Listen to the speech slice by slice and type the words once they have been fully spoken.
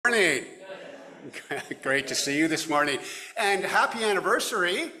Great to see you this morning. And happy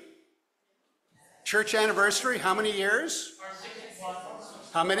anniversary. Church anniversary, how many years?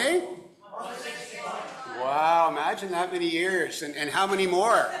 How many? Wow, imagine that many years. And how many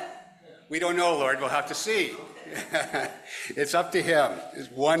more? We don't know, Lord. We'll have to see. It's up to him. It's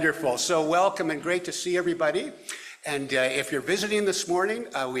wonderful. So welcome and great to see everybody. And if you're visiting this morning,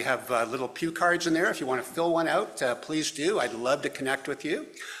 we have little pew cards in there. If you want to fill one out, please do. I'd love to connect with you.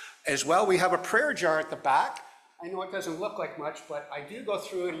 As well, we have a prayer jar at the back. I know it doesn't look like much, but I do go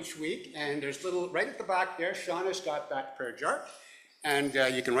through it each week. And there's little, right at the back there, Shauna's got that prayer jar. And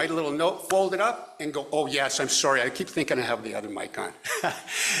you can write a little note, fold it up, and go, oh yes, I'm sorry, I keep thinking I have the other mic on.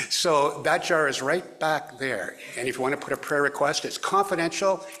 So that jar is right back there. And if you want to put a prayer request, it's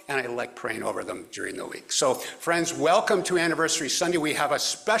confidential, and I like praying over them during the week. So friends, welcome to Anniversary Sunday. We have a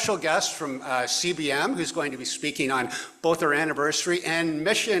special guest from CBM who's going to be speaking on both our anniversary and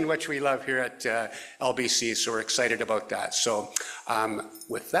mission, which we love here at LBC, so we're excited about that. So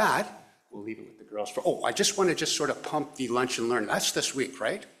with that, we'll leave it with the girls for, I just want to sort of pump the Lunch and Learn. That's this week,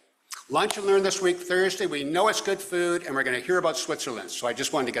 right? Lunch and Learn this week, Thursday. We know it's good food, and we're going to hear about Switzerland. So I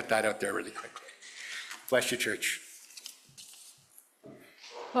just wanted to get that out there really quickly. Bless you, church.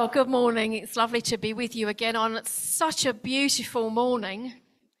 Well, good morning. It's lovely to be with you again on such a beautiful morning.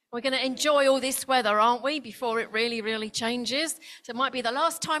 We're going to enjoy all this weather, aren't we, before it really, really changes. So it might be the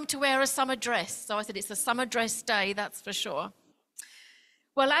last time to wear a summer dress. So I said it's a summer dress day, that's for sure.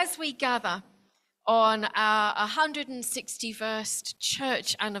 Well, as we gather on our 161st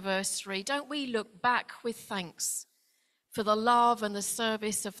church anniversary, don't we look back with thanks for the love and the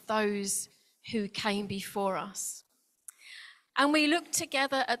service of those who came before us? And we look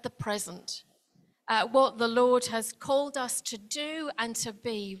together at the present, at what the Lord has called us to do and to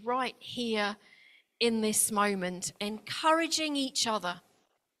be right here in this moment, encouraging each other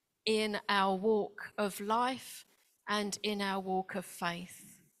in our walk of life and in our walk of faith.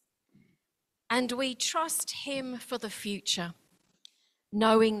 And we trust him for the future,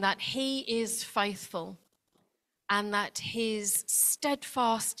 knowing that he is faithful and that his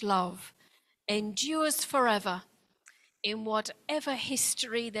steadfast love endures forever in whatever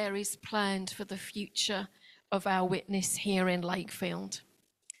history there is planned for the future of our witness here in Lakefield.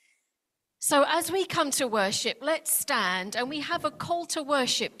 So as we come to worship, let's stand, and we have a call to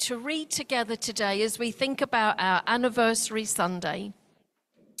worship to read together today as we think about our anniversary Sunday.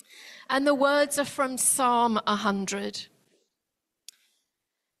 And the words are from Psalm 100.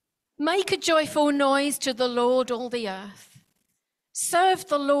 Make a joyful noise to the Lord, all the earth. Serve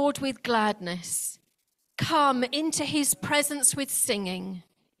the Lord with gladness. Come into his presence with singing.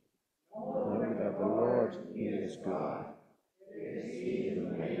 Know that the Lord, he is God. It is he who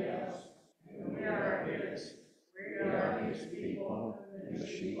made us, and we are his. We are his people, and the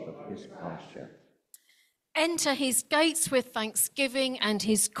sheep of his pasture. Enter his gates with thanksgiving and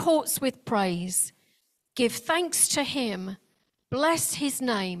his courts with praise. Give thanks to him. Bless his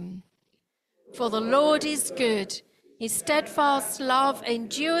name. For the Lord is good. His steadfast love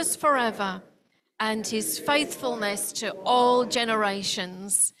endures forever, and his faithfulness to all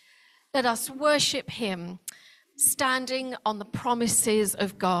generations. Let us worship him, standing on the promises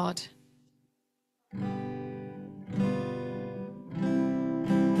of God.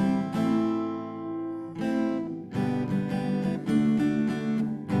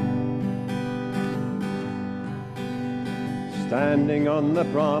 Standing on the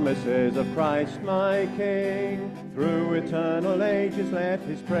promises of Christ my King, through eternal ages let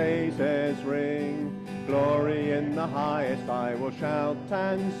his praises ring. Glory in the highest I will shout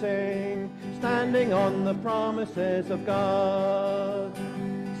and sing, standing on the promises of God.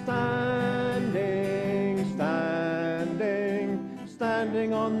 Standing, standing,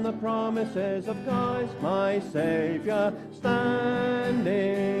 standing on the promises of Christ my Saviour.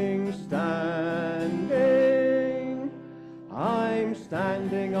 Standing, standing, I'm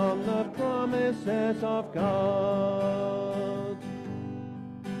standing on the promises of God.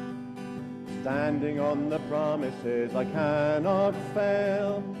 Standing on the promises I cannot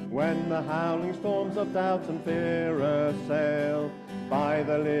fail, when the howling storms of doubt and fear assail. By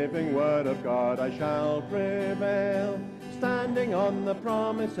the living word of God I shall prevail, standing on the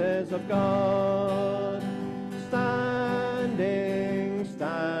promises of God. Standing,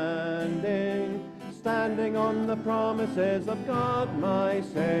 standing, standing on the promises of God my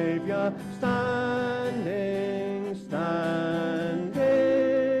Saviour. Standing, standing,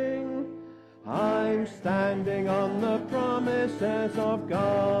 I'm standing on the promises of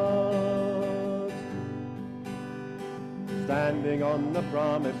God. Standing on the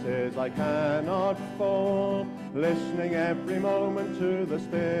promises I cannot fall, listening every moment to the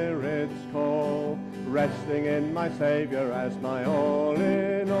Spirit's call, resting in my Saviour as my all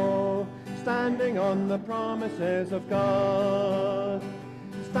in all, standing on the promises of God.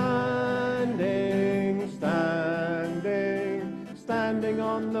 Standing, standing, standing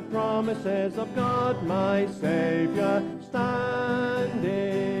on the promises of God, my Saviour.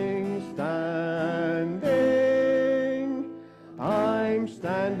 Standing, standing, I'm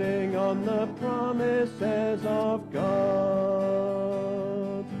standing on the promises of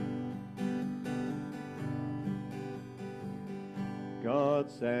God.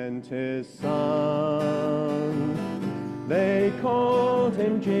 God sent his Son, they called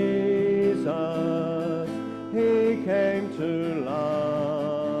him Jesus. He came to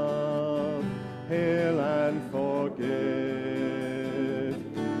love, heal and forgive.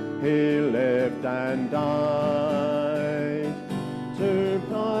 He lived and died to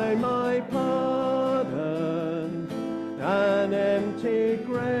buy my pardon. An empty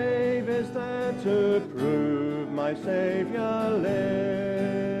grave is there to prove my Saviour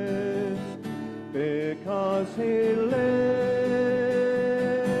lives. Because he lives,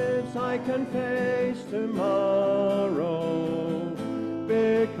 I can face tomorrow.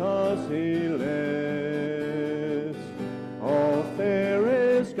 Because he lives, all fear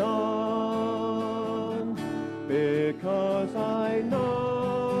is gone. Because I know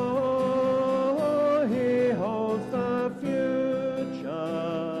he holds the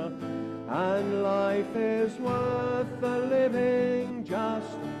future, and life is worth the living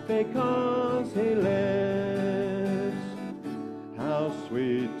just because he lives. How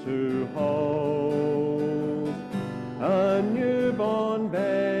sweet to hold a newborn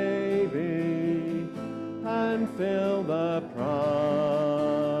baby and feel the pride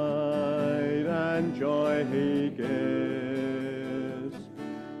and joy he gives.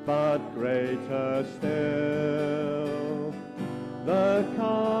 But greater still, the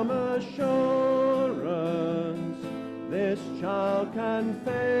calm assurance this child can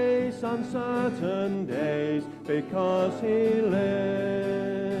face uncertain days because he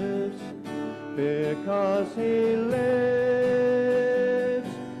lives. Because he lives,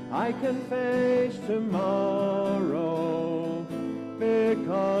 I can face tomorrow.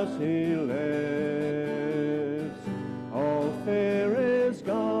 Because he lives, all fear is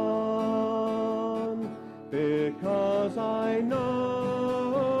gone. Because I know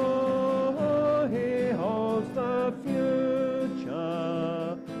he holds the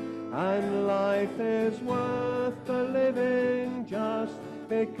future, and life is worth the living just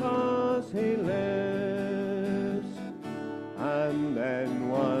because he lives. And then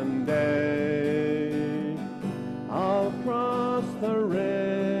one day I'll cross the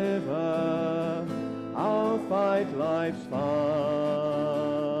river, I'll fight life's final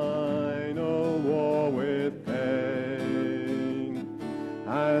war with pain.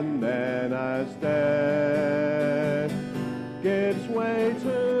 And then as death gives way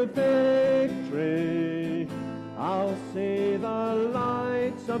to victory, I'll see the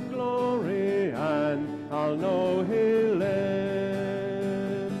lights of glory, and I'll know he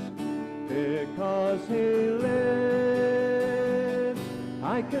lives. Because he lives,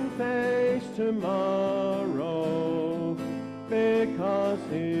 I can face tomorrow. Because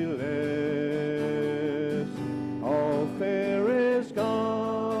he lives, all fear is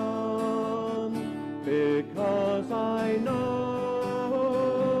gone. Because I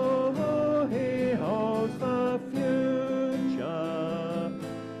know he holds the future,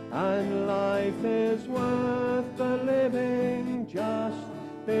 and life is worth the living just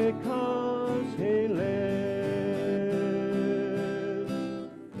because he lives.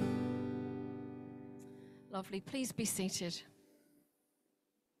 Lovely. Please be seated.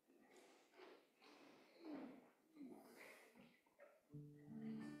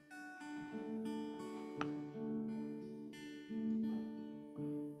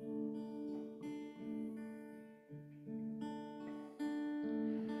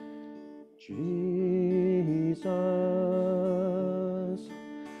 Jesus,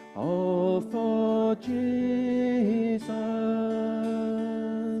 all for Jesus,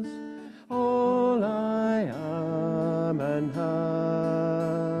 all I am and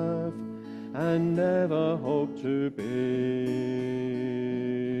have, and ever hope to be.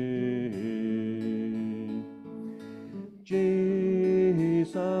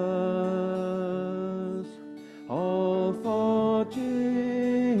 Jesus, all for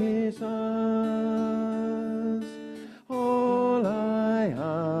Jesus, all I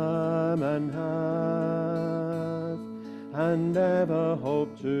am and have, and ever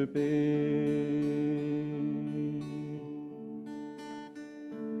hope to be.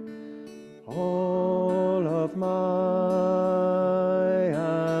 All of my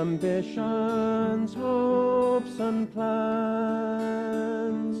ambitions, hopes, and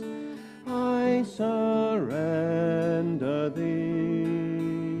plans, I surrender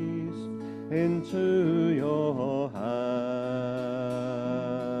these into your hands.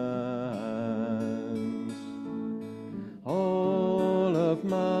 All of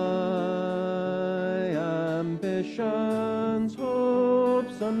my ambitions,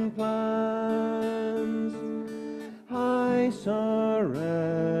 hopes, and plans, I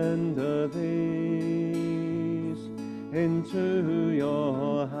surrender these into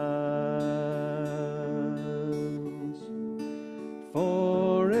your hands.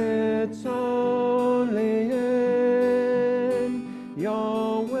 For it's only in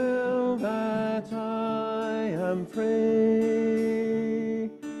your will that I am free.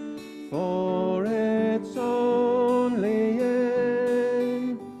 For it's only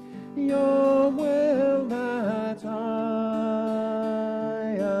in your will that I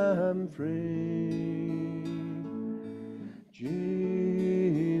am free.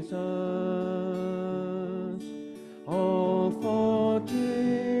 Jesus, all for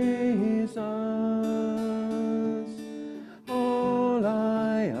Jesus, all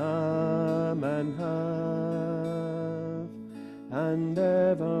I am and have, and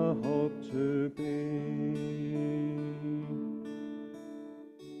ever hope to be.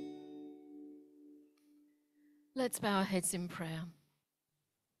 Let's bow our heads in prayer.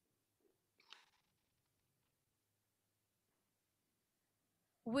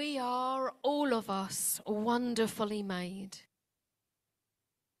 We are, all of us, wonderfully made.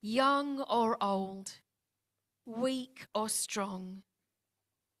 Young or old, weak or strong.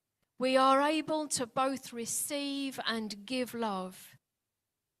 We are able to both receive and give love,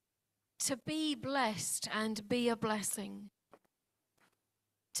 to be blessed and be a blessing,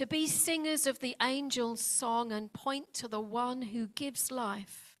 to be singers of the angel's song and point to the one who gives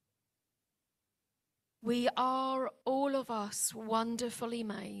life. We are, all of us, wonderfully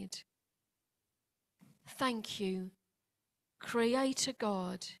made. Thank you, Creator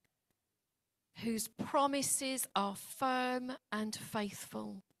God, whose promises are firm and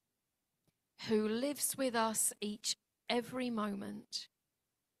faithful, who lives with us every moment,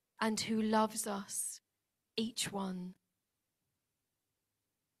 and who loves us, each one.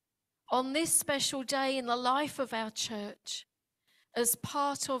 On this special day in the life of our church, as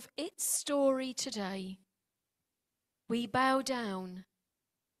part of its story today, we bow down,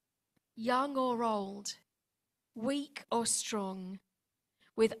 young or old, weak or strong,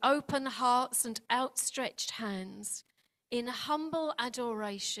 with open hearts and outstretched hands, in humble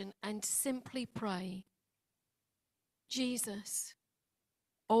adoration, and simply pray, Jesus,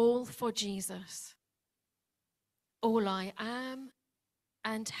 all for Jesus, all I am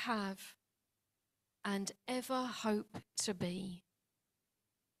and have, and ever hope to be.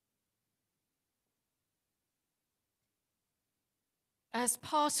 As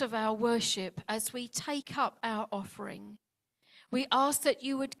part of our worship, as we take up our offering, we ask that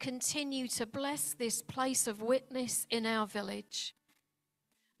you would continue to bless this place of witness in our village.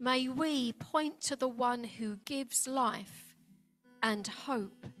 May we point to the one who gives life and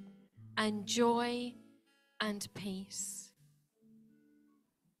hope and joy and peace.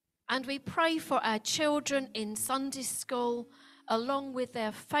 And we pray for our children in Sunday school, along with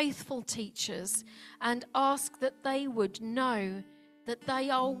their faithful teachers, and ask that they would know that they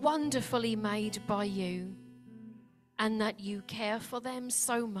are wonderfully made by you and that you care for them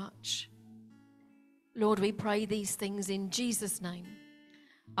so much. Lord, we pray these things in Jesus' name.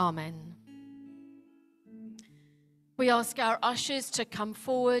 Amen. We ask our ushers to come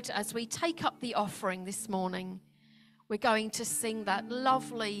forward as we take up the offering this morning. We're going to sing that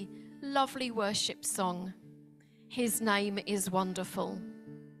lovely, lovely worship song, His Name is Wonderful.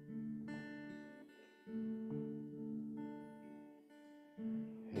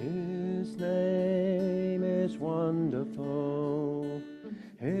 His name is wonderful.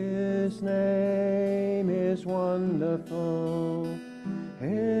 His name is wonderful.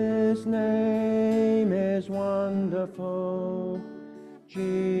 His name is wonderful.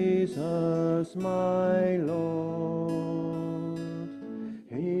 Jesus, my Lord.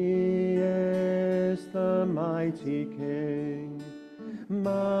 He is the mighty King,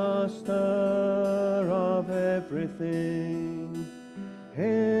 Master of everything.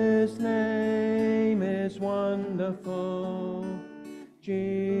 His name is wonderful,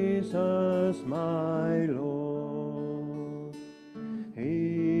 Jesus my Lord.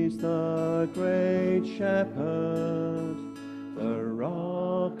 He's the great shepherd, the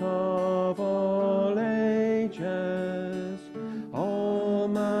rock of all ages,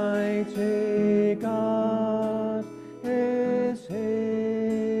 Almighty God.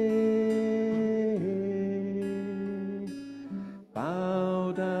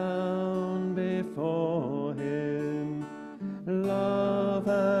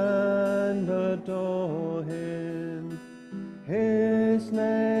 his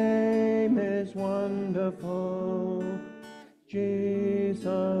name is wonderful,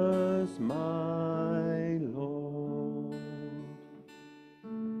 Jesus my Lord.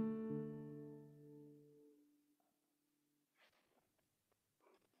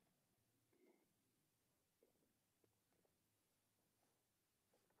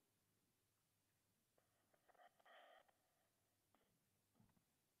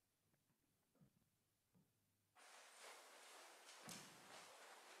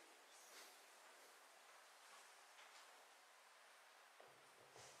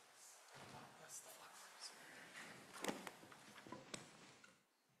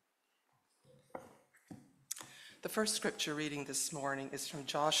 The first scripture reading this morning is from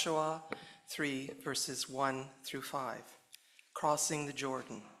Joshua 3, verses 1 through 5, crossing the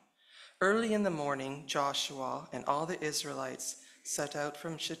Jordan. Early in the morning, Joshua and all the Israelites set out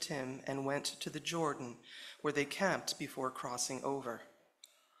from Shittim and went to the Jordan, where they camped before crossing over.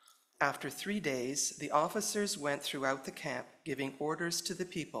 After 3 days, the officers went throughout the camp, giving orders to the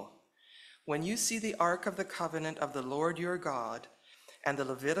people. When you see the ark of the covenant of the Lord your God, and the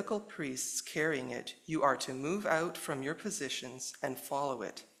Levitical priests carrying it, you are to move out from your positions and follow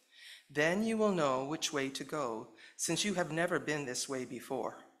it. Then you will know which way to go, since you have never been this way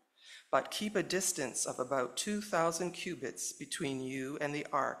before. But keep a distance of about 2,000 cubits between you and the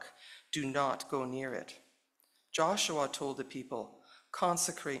ark. Do not go near it. Joshua told the people,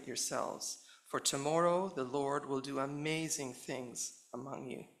 consecrate yourselves, for tomorrow the Lord will do amazing things among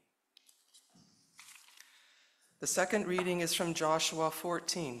you. The second reading is from Joshua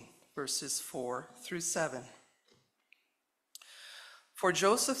 14, verses 4 through 7. For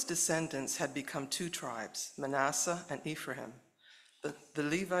Joseph's descendants had become 2 tribes, Manasseh and Ephraim. The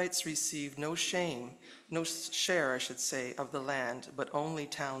Levites received no share, of the land, but only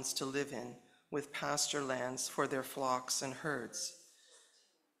towns to live in, with pasture lands for their flocks and herds.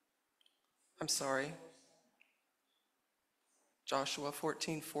 I'm sorry. Joshua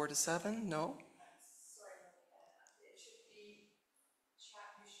 14, 4 to 7? No?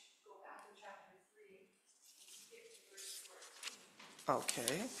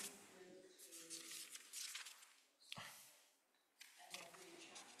 Okay.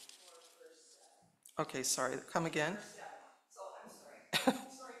 Okay, sorry. Come again.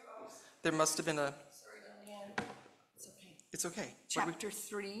 There must have been a. It's okay. It's okay. Chapter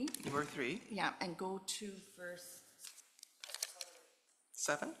 3. You were 3. Yeah, and go to verse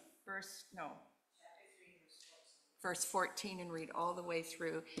 14 and read all the way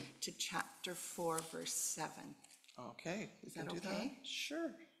through to chapter 4, verse 7. Okay, you can that do that. okay?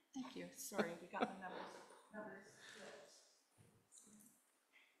 Sure. Thank you. Sorry, we got the numbers.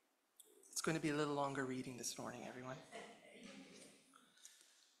 It's going to be a little longer reading this morning, everyone.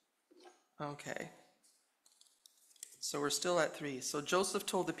 Okay. So we're still at 3. So Joseph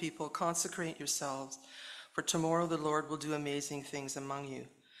told the people, consecrate yourselves, for tomorrow the Lord will do amazing things among you.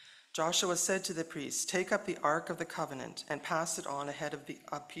 Joshua said to the priests, take up the ark of the covenant and pass it on ahead of the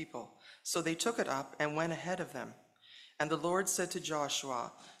people. So they took it up and went ahead of them. And the Lord said to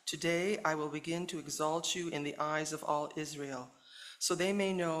Joshua, today I will begin to exalt you in the eyes of all Israel, so they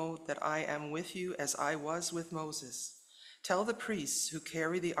may know that I am with you as I was with Moses. Tell the priests who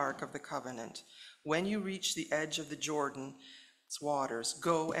carry the ark of the covenant, when you reach the edge of the Jordan's waters,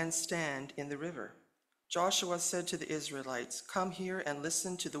 go and stand in the river. Joshua said to the Israelites, come here and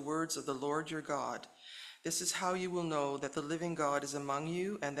listen to the words of the Lord your God. This is how you will know that the living God is among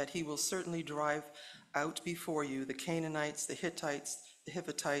you, and that he will certainly drive out before you the Canaanites, the Hittites, the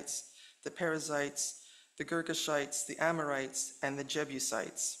Hivites, the Perizzites, the Girgashites, the Amorites, and the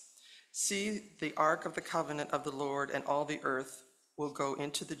Jebusites. See, the ark of the covenant of the Lord and all the earth will go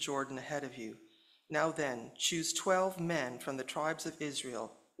into the Jordan ahead of you. Now then, choose 12 men from the tribes of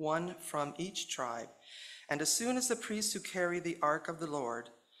Israel, 1 from each tribe. And as soon as the priests who carry the ark of the Lord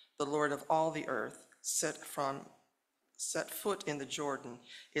of all the earth, set foot in the Jordan,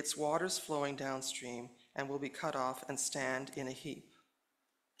 its waters flowing downstream, and will be cut off and stand in a heap.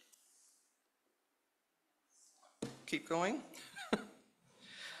 Keep going.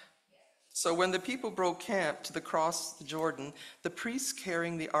 So when the people broke camp to cross the Jordan, the priests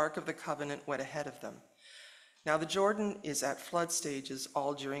carrying the ark of the covenant went ahead of them. Now the Jordan is at flood stages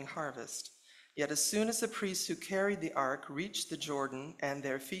all during harvest. Yet as soon as the priests who carried the ark reached the Jordan and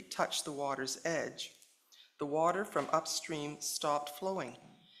their feet touched the water's edge, the water from upstream stopped flowing.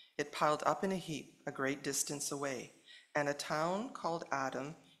 It piled up in a heap a great distance away, and a town called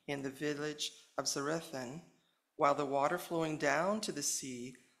Adam in the village of Zarethan, while the water flowing down to the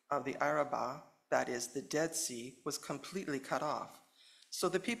sea of the Arabah, that is, the Dead Sea, was completely cut off. So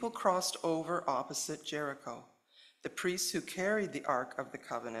the people crossed over opposite Jericho. The priests who carried the Ark of the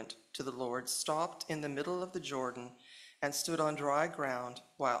Covenant to the Lord stopped in the middle of the Jordan and stood on dry ground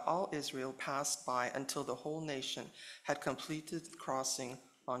while all Israel passed by until the whole nation had completed the crossing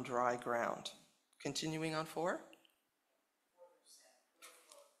on dry ground. Continuing on 4?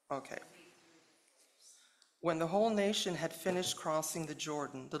 Okay. When the whole nation had finished crossing the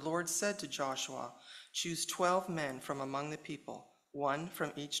Jordan, the Lord said to Joshua, "Choose 12 men from among the people, one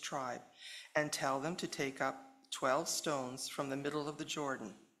from each tribe, and tell them to take up 12 stones from the middle of the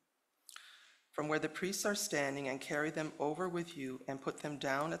Jordan, from where the priests are standing, and carry them over with you and put them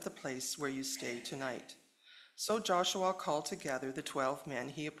down at the place where you stay tonight." So Joshua called together the 12 men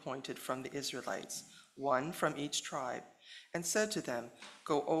he appointed from the Israelites, one from each tribe, and said to them,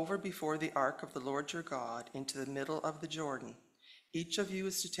 "Go over before the ark of the Lord your God into the middle of the Jordan. Each of you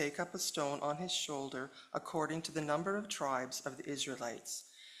is to take up a stone on his shoulder according to the number of tribes of the Israelites,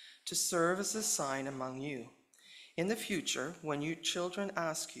 to serve as a sign among you. In the future, when your children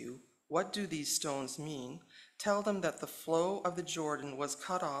ask you, 'What do these stones mean?' tell them that the flow of the Jordan was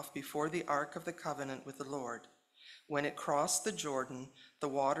cut off before the ark of the covenant with the Lord. When it crossed the Jordan, the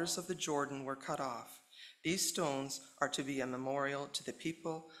waters of the Jordan were cut off. These stones are to be a memorial to the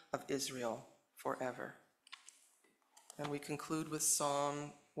people of Israel forever." And we conclude with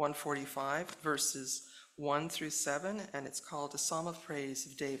Psalm 145, verses 1 through 7, and it's called a Psalm of Praise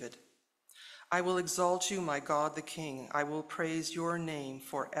of David. "I will exalt you, my God the King. I will praise your name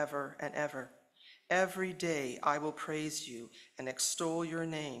forever and ever. Every day I will praise you and extol your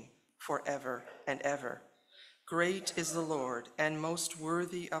name forever and ever. Great is the Lord and most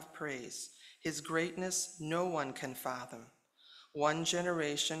worthy of praise. His greatness no one can fathom. One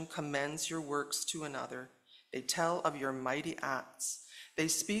generation commends your works to another. They tell of your mighty acts. They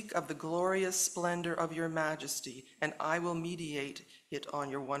speak of the glorious splendor of your majesty, and I will meditate on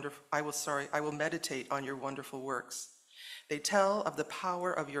your wonderful works. They tell of the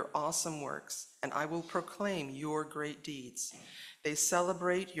power of your awesome works, and I will proclaim your great deeds. They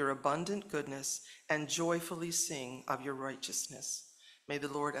celebrate your abundant goodness and joyfully sing of your righteousness." May the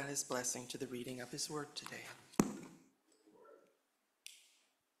Lord add his blessing to the reading of his word today.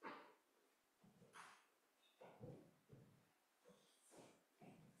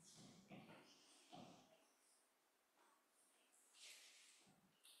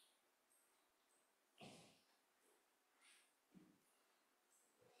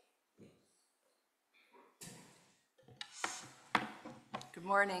 Good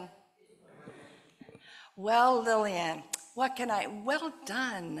morning. Well, Lillian, well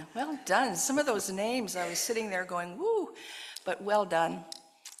done, well done. Some of those names, I was sitting there going, woo, but well done.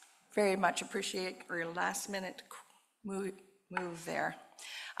 Very much appreciate your last minute move there.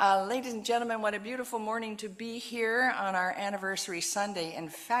 Ladies and gentlemen, what a beautiful morning to be here on our anniversary Sunday in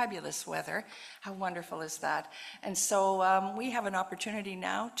fabulous weather. How wonderful is that? And so we have an opportunity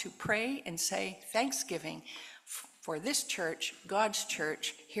now to pray and say thanksgiving for this church, God's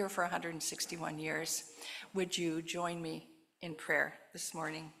church, here for 161 years. Would you join me in prayer this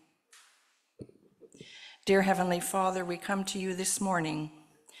morning? Dear Heavenly Father, we come to you this morning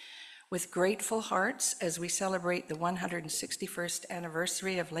with grateful hearts as we celebrate the 161st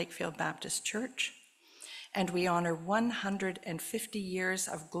anniversary of Lakefield Baptist Church, and we honor 150 years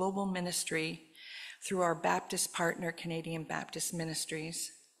of global ministry through our Baptist partner, Canadian Baptist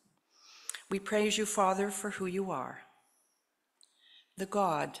Ministries. We praise you, Father, for who you are, the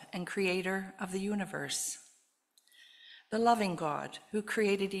God and creator of the universe, the loving God who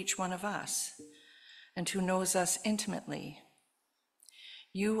created each one of us and who knows us intimately.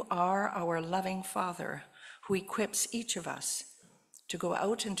 You are our loving Father who equips each of us to go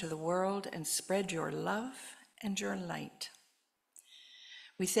out into the world and spread your love and your light.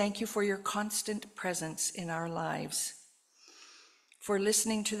 We thank you for your constant presence in our lives, for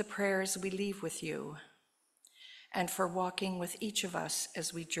listening to the prayers we leave with you, and for walking with each of us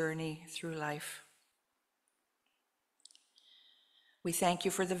as we journey through life. We thank you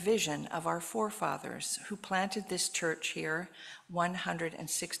for the vision of our forefathers who planted this church here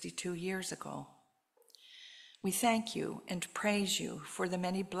 162 years ago. We thank you and praise you for the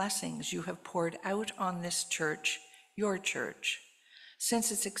many blessings you have poured out on this church, your church,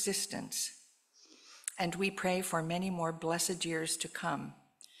 since its existence. And we pray for many more blessed years to come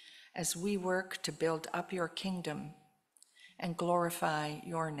as we work to build up your kingdom and glorify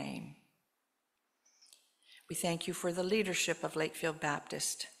your name. We thank you for the leadership of Lakefield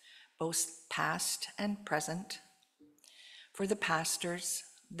Baptist, both past and present, for the pastors,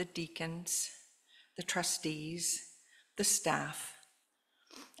 the deacons, the trustees, the staff,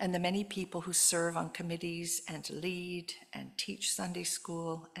 and the many people who serve on committees and lead and teach Sunday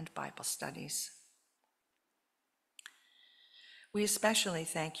school and Bible studies. We especially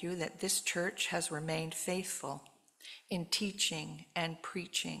thank you that this church has remained faithful in teaching and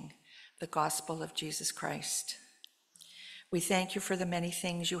preaching the gospel of Jesus Christ. We thank you for the many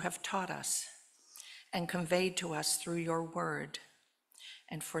things you have taught us and conveyed to us through your word,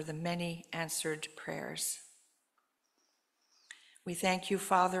 and for the many answered prayers. We thank you,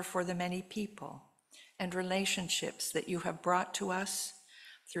 Father, for the many people and relationships that you have brought to us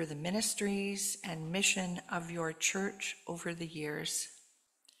through the ministries and mission of your church over the years.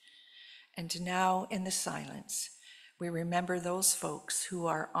 And now, in the silence, we remember those folks who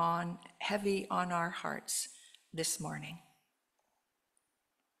are heavy on our hearts this morning.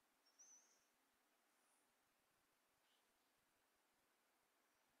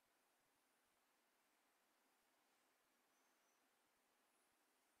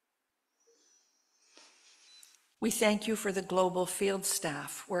 We thank you for the global field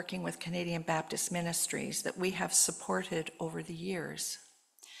staff working with Canadian Baptist Ministries that we have supported over the years,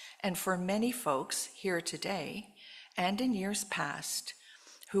 and for many folks here today and in years past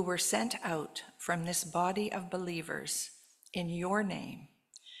who were sent out from this body of believers in your name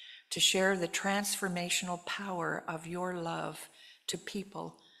to share the transformational power of your love to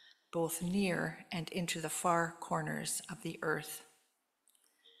people both near and into the far corners of the earth.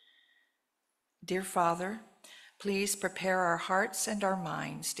 Dear Father, please prepare our hearts and our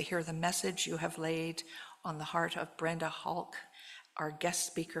minds to hear the message you have laid on the heart of Brenda Hulk, our guest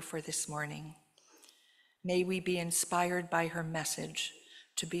speaker for this morning. May we be inspired by her message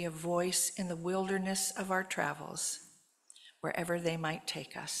to be a voice in the wilderness of our travels, wherever they might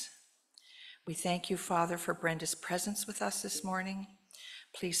take us. We thank you, Father, for Brenda's presence with us this morning.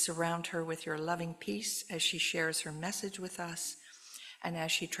 Please surround her with your loving peace as she shares her message with us and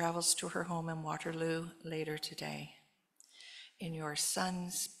as she travels to her home in Waterloo later today. In your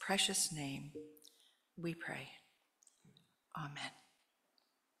Son's precious name, we pray. Amen.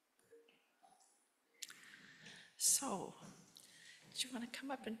 So, do you want to come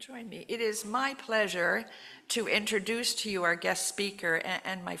up and join me? It is my pleasure to introduce to you our guest speaker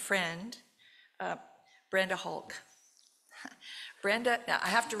and my friend, Brenda Hulk. Brenda, now I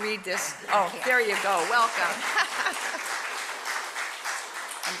have to read this. Oh, there you go. Welcome.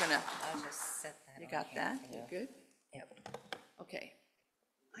 I'll just set that. You got that? You good? Yep. Okay.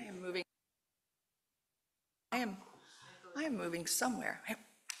 I am moving somewhere.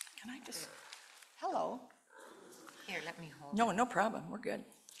 Can I just, hello? Here, let me hold. No problem. We're good.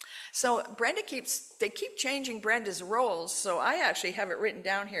 So they keep changing Brenda's roles, so I actually have it written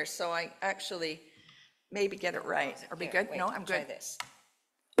down here, so I actually maybe get it right. Are we good? Wait, No, I'm try good. this.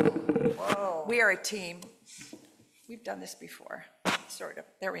 Whoa. We are a team. We've done this before, sort of.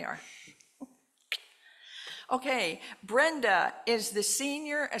 There we are. Okay, Brenda is the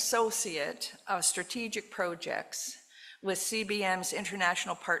Senior Associate of Strategic Projects with CBM's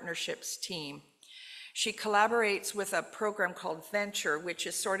International Partnerships team. She collaborates with a program called Venture, which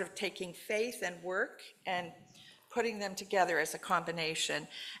is sort of taking faith and work and putting them together as a combination,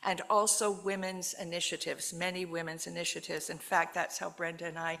 and also women's initiatives, many women's initiatives. In fact, that's how Brenda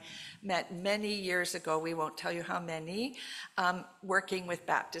and I met many years ago, we won't tell you how many, working with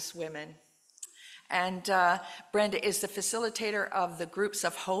Baptist women. And Brenda is the facilitator of the Groups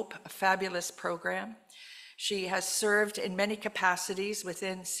of Hope, a fabulous program. She has served in many capacities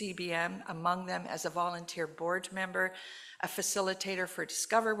within CBM, among them as a volunteer board member, a facilitator for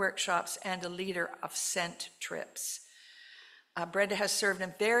Discover workshops, and a leader of Sent trips. Brenda has served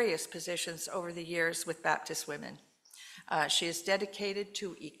in various positions over the years with Baptist women. She is dedicated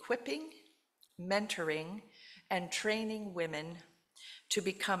to equipping, mentoring, and training women to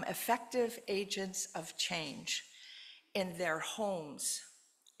become effective agents of change in their homes,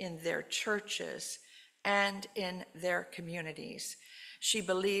 in their churches, and in their communities. She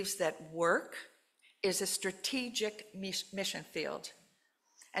believes that work is a strategic mission field.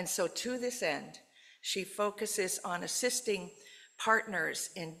 And so to this end, she focuses on assisting partners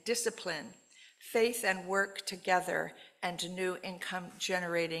in discipline, faith and work together, and new income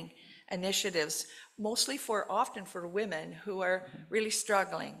generating initiatives, often for women who are really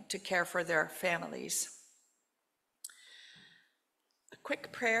struggling to care for their families. A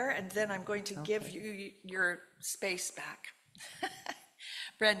quick prayer, and then I'm going to give you your space back.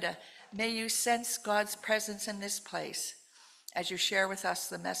 Brenda, may you sense God's presence in this place as you share with us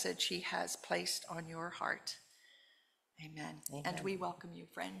the message he has placed on your heart. Amen. And we welcome you,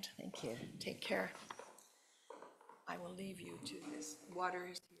 friend. Thank you. Take care. I will leave you to this. Water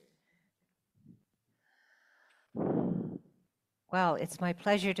is here. Well, it's my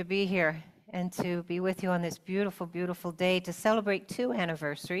pleasure to be here and to be with you on this beautiful, beautiful day to celebrate 2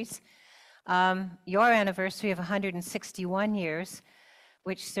 anniversaries. Your anniversary of 161 years,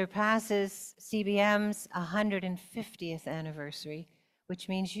 which surpasses CBM's 150th anniversary, which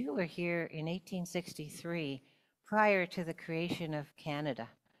means you were here in 1863, prior to the creation of Canada.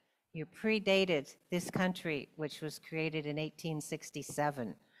 You predated this country, which was created in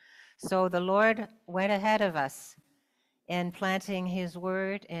 1867. So the Lord went ahead of us in planting his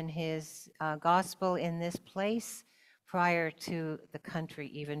word and his gospel in this place prior to the country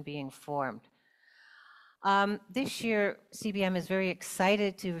even being formed. This year, CBM is very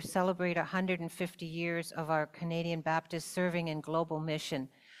excited to celebrate 150 years of our Canadian Baptists serving in global mission.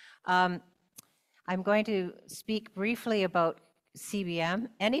 I'm going to speak briefly about CBM.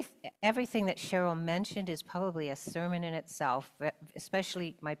 Everything that Cheryl mentioned is probably a sermon in itself,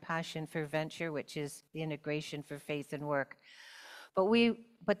 especially my passion for venture, which is the integration for faith and work.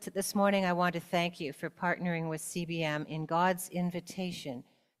 But this morning, I want to thank you for partnering with CBM in God's invitation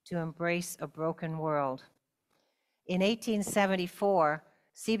to embrace a broken world. In 1874,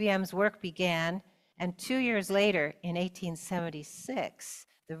 CBM's work began, and 2 years later, in 1876,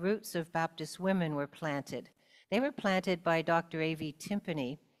 the roots of Baptist women were planted. They were planted by Dr. A.V.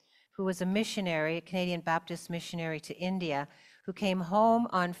 Timpany, who was a missionary, a Canadian Baptist missionary to India, who came home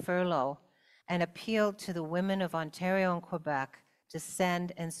on furlough and appealed to the women of Ontario and Quebec to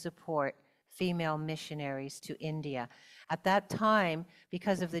send and support female missionaries to India. At that time,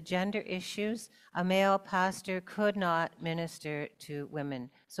 because of the gender issues, a male pastor could not minister to women,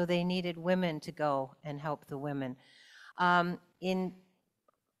 so they needed women to go and help the women. In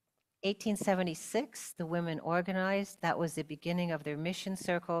 1876, the women organized. That was the beginning of their mission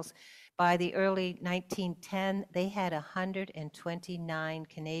circles. By the early 1910, they had 129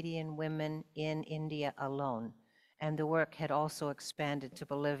 Canadian women in India alone, and the work had also expanded to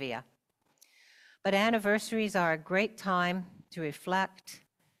Bolivia. But anniversaries are a great time to reflect,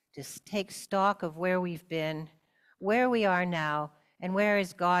 to take stock of where we've been, where we are now, and where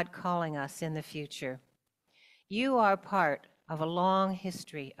is God calling us in the future. You are part of a long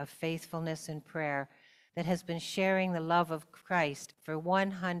history of faithfulness and prayer that has been sharing the love of Christ for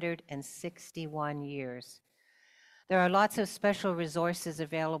 161 years. There are lots of special resources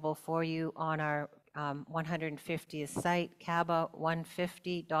available for you on our 150th site,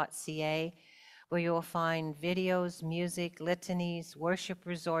 caba150.ca, where you will find videos, music, litanies, worship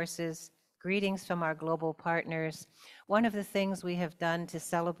resources, greetings from our global partners. One of the things we have done to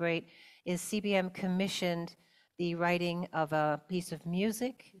celebrate is CBM commissioned the writing of a piece of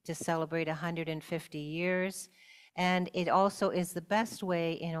music to celebrate 150 years. And it also is the best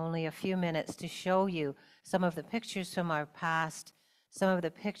way in only a few minutes to show you some of the pictures from our past, some of the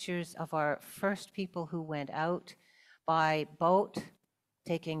pictures of our first people who went out by boat,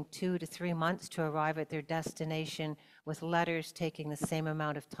 taking 2 to 3 months to arrive at their destination, with letters taking the same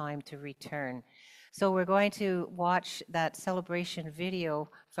amount of time to return. So we're going to watch that celebration video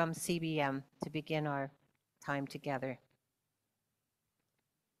from CBM to begin our time together.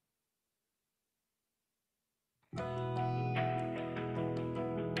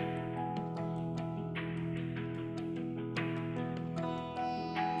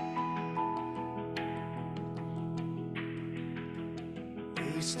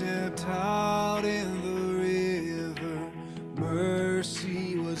 They stepped out in the river,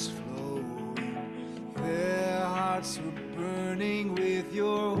 mercy was flowing. Their hearts were burning with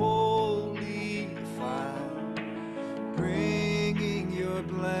your holy fire, bringing your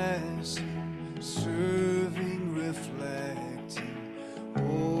blessing, serving, reflecting,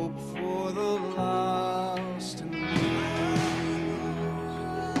 hope for the lost and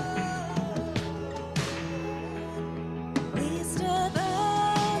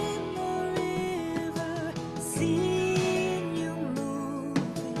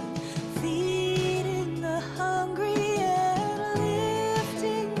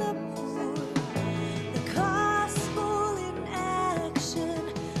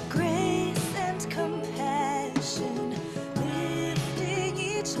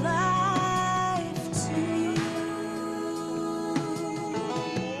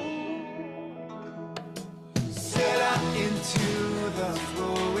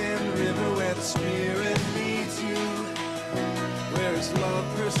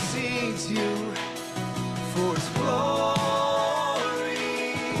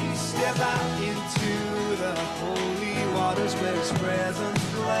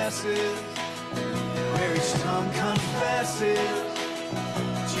where each tongue confesses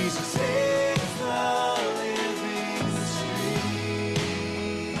Jesus is the living stream.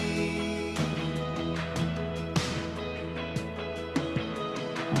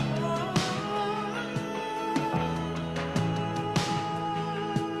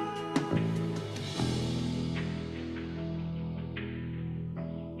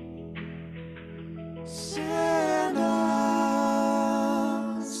 Send us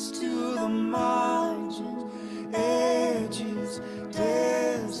to the margins, edges,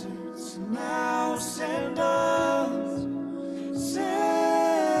 deserts. Now send us,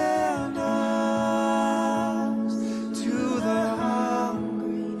 send us to the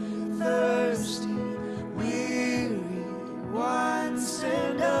hungry, thirsty, weary ones.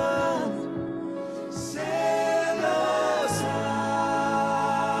 Send us, send us out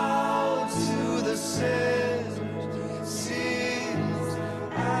to the cities,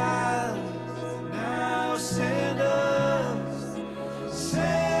 islands. Now send us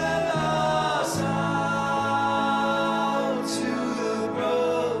out to the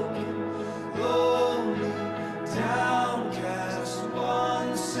broken, lonely, downcast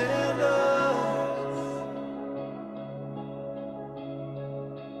ones. Send us.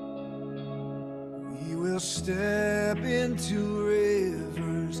 We will step into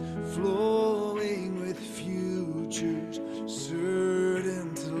rivers flowing with futures,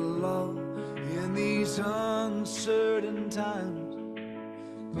 certain to love in these uncertain times.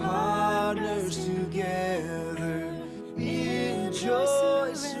 Partners together in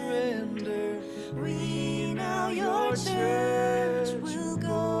joy surrender. We now your church will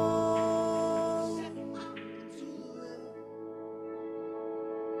go.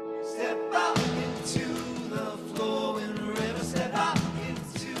 Step out into the flowing river. Step out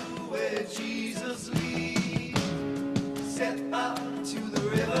into where Jesus leads. Step out to the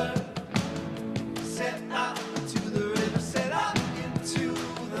river. Step out to the river. Step out into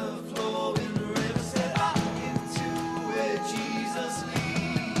the flowing river. Step out into where Jesus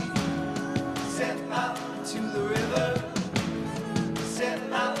leads. Step out to the river. Step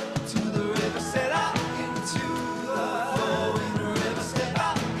out to the river. Step out into the flowing river. Step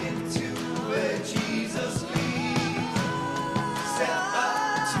out into where Jesus leads. Step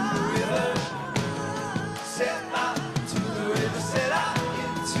out to the river. Step out to the river. Step out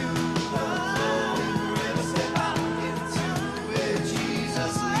into the flowing river. Step out into where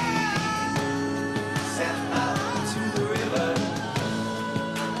Jesus leads. Step out to the river.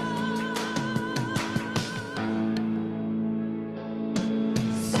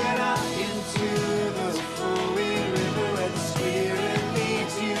 Set out into the flowing river where the Spirit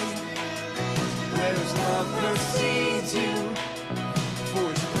leads you, where His love precedes you for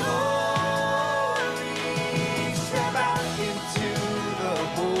His glory. Step out into the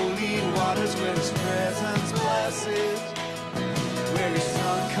holy waters where His presence blesses, where His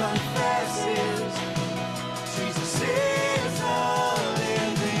Son confesses Jesus is the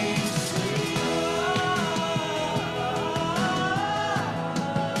living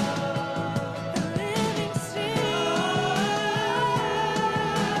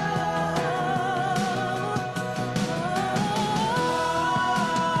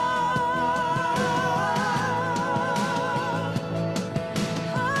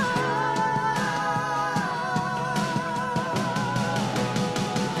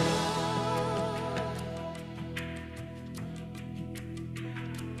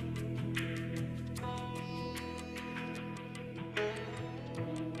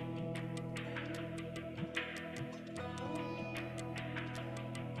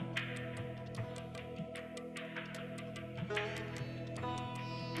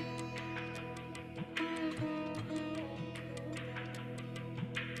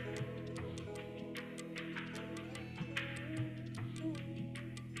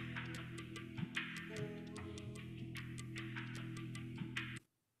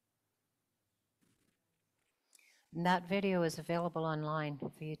And that video is available online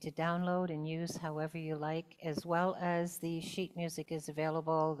for you to download and use however you like, as well as the sheet music is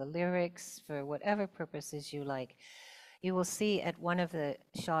available, the lyrics for whatever purposes you like. You will see at one of the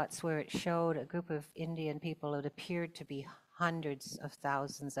shots where it showed a group of Indian people, it appeared to be hundreds of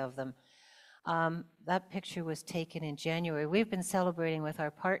thousands of them. That picture was taken in January. We've been celebrating with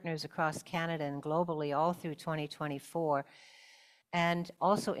our partners across Canada and globally all through 2024, and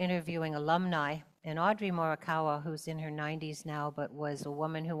also interviewing alumni. And Audrey Morikawa, who's in her 90s now, but was a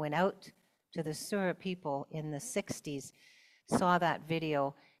woman who went out to the Sura people in the 60s, saw that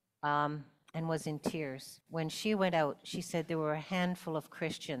video and was in tears. When she went out, she said there were a handful of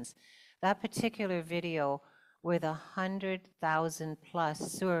Christians. That particular video were the 100,000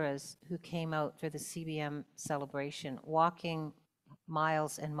 plus Suras who came out for the CBM celebration, walking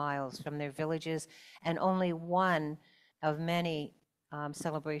miles and miles from their villages, and only one of many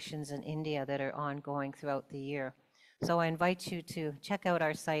celebrations in India that are ongoing throughout the year. So I invite you to check out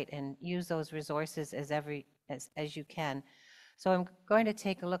our site and use those resources as you can. So I'm going to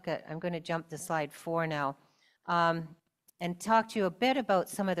take a look at, I'm going to jump to slide 4 now. and talk to you a bit about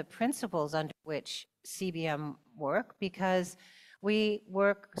some of the principles under which CBM work, because we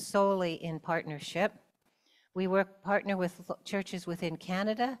work solely in partnership. We partner with churches within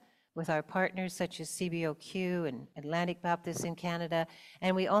Canada, with our partners such as CBOQ and Atlantic Baptist in Canada,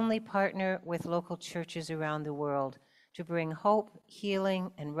 and we only partner with local churches around the world to bring hope,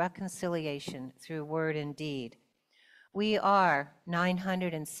 healing, and reconciliation through word and deed. We are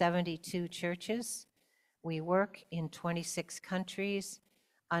 972 churches. We work in 26 countries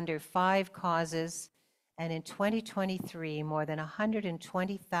under 5 causes, and in 2023, more than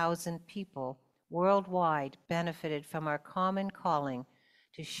 120,000 people worldwide benefited from our common calling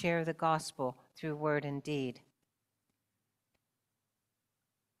to share the gospel through word and deed.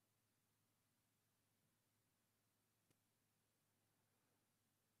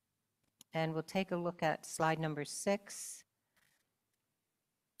 And we'll take a look at slide number 6.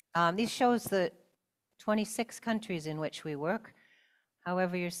 This shows the 26 countries in which we work.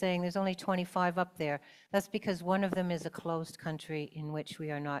 However, you're saying there's only 25 up there. That's because one of them is a closed country in which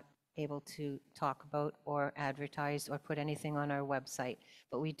we are not able to talk about or advertise or put anything on our website.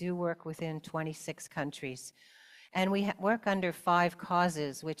 But we do work within 26 countries. And we work under 5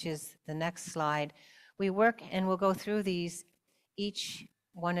 causes, which is the next slide. We work, and we'll go through these each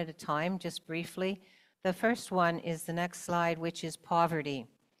one at a time, just briefly. The first one is the next slide, which is poverty.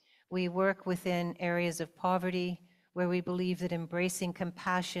 We work within areas of poverty where we believe that embracing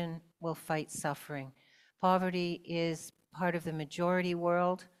compassion will fight suffering. Poverty is part of the majority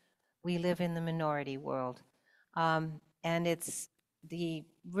world. We live in the minority world. And it's the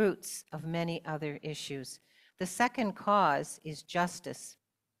roots of many other issues. The second cause is justice.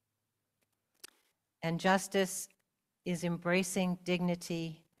 And justice is embracing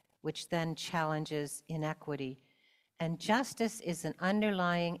dignity, which then challenges inequity. And justice is an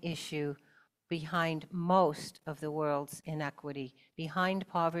underlying issue behind most of the world's inequity, behind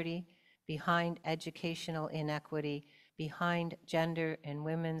poverty, behind educational inequity, behind gender and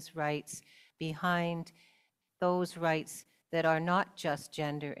women's rights, behind those rights that are not just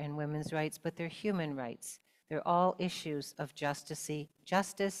gender and women's rights, but they're human rights. They're all issues of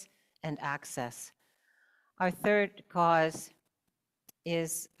justice and access. Our third cause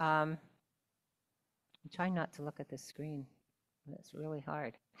is, I'm trying not to look at the screen. That's really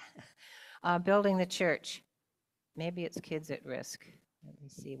hard. Building the church. Maybe it's kids at risk. Let me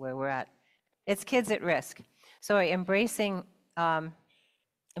see where we're at. It's kids at risk. Sorry, embracing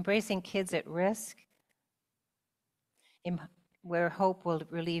kids at risk, where hope will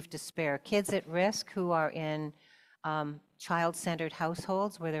relieve despair. Kids at risk who are in child-centered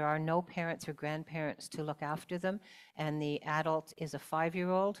households where there are no parents or grandparents to look after them, and the adult is a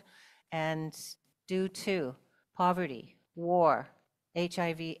 5-year-old, and due to poverty, war,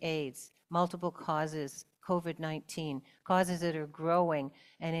 HIV/AIDS, multiple causes, COVID-19, causes that are growing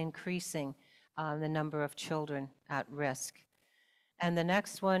and increasing the number of children at risk. And the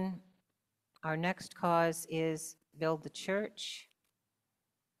next one, our next cause is build the church.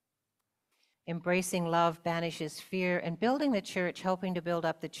 Embracing love banishes fear, and building the church, helping to build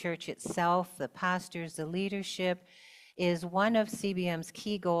up the church itself, the pastors, the leadership, is one of CBM's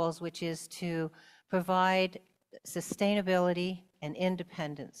key goals, which is to provide sustainability and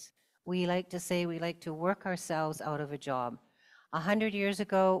independence. We like to say we like to work ourselves out of a job. 100 years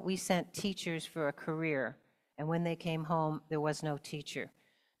ago, we sent teachers for a career, and when they came home, there was no teacher.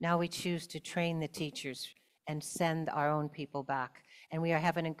 Now we choose to train the teachers and send our own people back. And we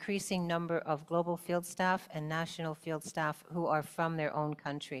have an increasing number of global field staff and national field staff who are from their own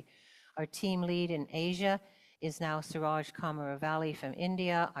country. Our team lead in Asia is now Suraj Kamaravali from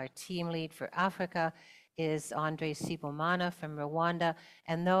India. Our team lead for Africa is Andre Sibomana from Rwanda.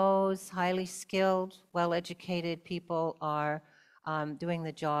 And those highly skilled, well-educated people are doing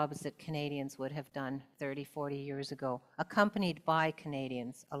the jobs that Canadians would have done 30, 40 years ago, accompanied by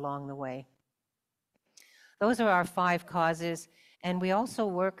Canadians along the way. Those are our 5 causes. And we also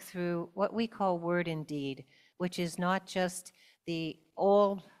work through what we call word and deed, which is not just the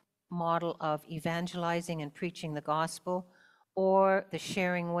old model of evangelizing and preaching the gospel, or the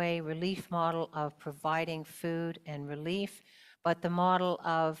sharing way relief model of providing food and relief, but the model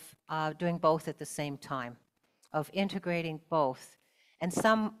of doing both at the same time, of integrating both. And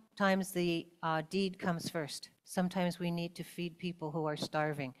sometimes the deed comes first. Sometimes we need to feed people who are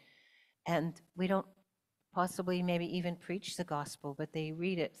starving. And we don't possibly maybe even preach the gospel, but they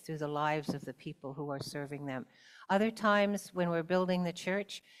read it through the lives of the people who are serving them. Other times when we're building the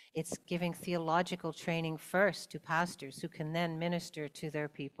church, it's giving theological training first to pastors who can then minister to their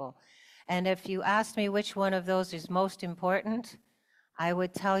people. And if you ask me which one of those is most important, I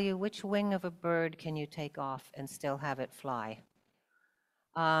would tell you, which wing of a bird can you take off and still have it fly?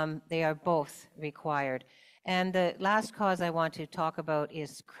 They are both required. And the last cause I want to talk about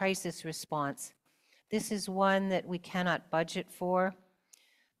is crisis response. This is one that we cannot budget for,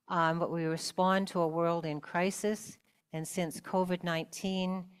 but we respond to a world in crisis. And since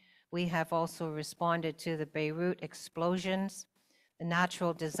COVID-19, we have also responded to the Beirut explosions, the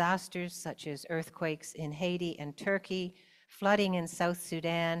natural disasters such as earthquakes in Haiti and Turkey, flooding in South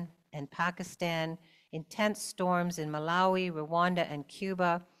Sudan and Pakistan, intense storms in Malawi, Rwanda, and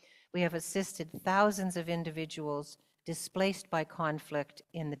Cuba. We have assisted thousands of individuals displaced by conflict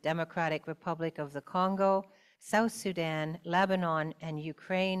in the Democratic Republic of the Congo, South Sudan, Lebanon, and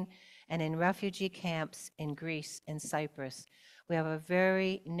Ukraine, and in refugee camps in Greece and Cyprus. We have a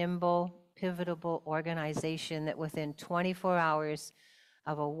very nimble, pivotal organization that within 24 hours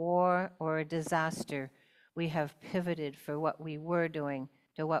of a war or a disaster, we have pivoted for what we were doing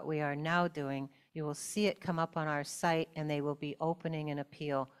to what we are now doing. You will see it come up on our site, and they will be opening an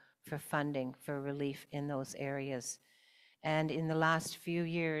appeal for funding for relief in those areas. And in the last few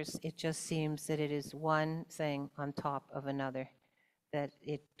years, it just seems that it is one thing on top of another, that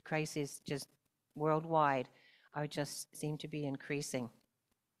crises just worldwide are just seem to be increasing.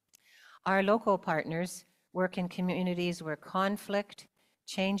 Our local partners work in communities where conflict,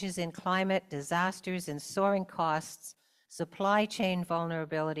 changes in climate, disasters, and soaring costs, supply chain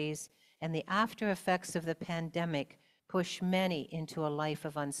vulnerabilities, and the after effects of the pandemic push many into a life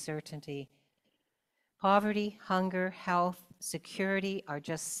of uncertainty. Poverty, hunger, health, security are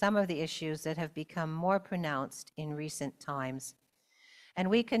just some of the issues that have become more pronounced in recent times. And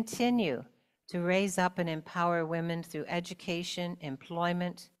we continue to raise up and empower women through education,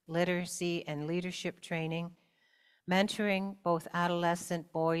 employment, literacy, and leadership training, mentoring both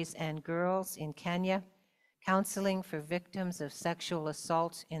adolescent boys and girls in Kenya, counseling for victims of sexual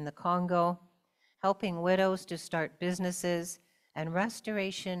assault in the Congo, helping widows to start businesses, and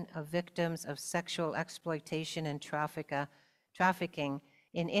restoration of victims of sexual exploitation and trafficking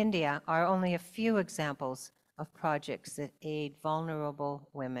in India are only a few examples of projects that aid vulnerable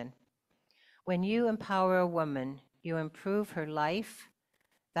women. When you empower a woman, you improve her life,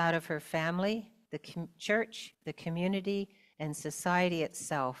 that of her family, the church, the community, and society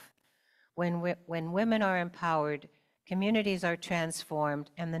itself. When women are empowered, communities are transformed,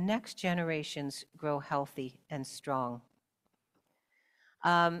 and the next generations grow healthy and strong.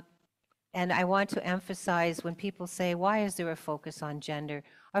 And I want to emphasize, when people say, why is there a focus on gender?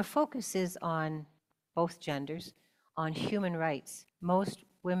 Our focus is on both genders, on human rights. Most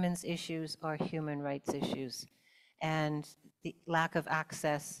women's issues are human rights issues. And the lack of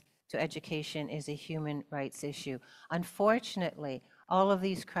access to education is a human rights issue. Unfortunately, all of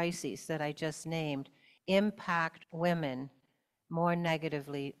these crises that I just named impact women more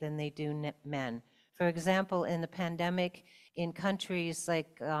negatively than they do men. For example, in the pandemic, in countries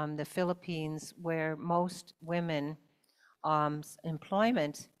like the Philippines, where most women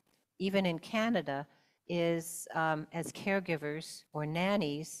employment, even in Canada, is as caregivers or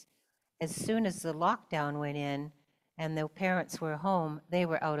nannies, as soon as the lockdown went in and the parents were home, they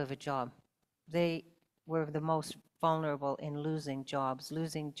were out of a job. They were the most vulnerable in losing jobs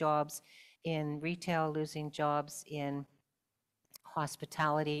in retail, losing jobs in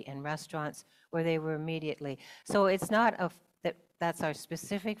hospitality and restaurants, where they were immediately. So it's not that's our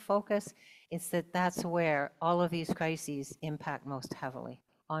specific focus, it's that's where all of these crises impact most heavily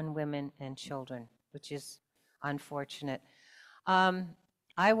on women and children, which is unfortunate.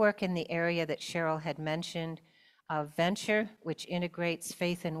 I work in the area that Cheryl had mentioned, Venture, which integrates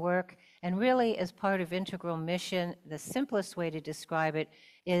faith and work, and really as part of Integral Mission, the simplest way to describe it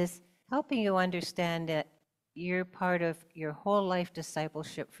is helping you understand that you're part of your whole life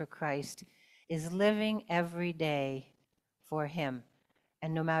discipleship for Christ is living every day for Him.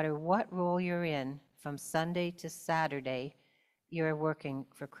 And no matter what role you're in, from Sunday to Saturday, you're working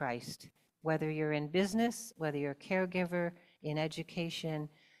for Christ. Whether you're in business, whether you're a caregiver, in education,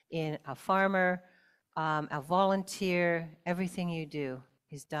 in a farmer, a volunteer, everything you do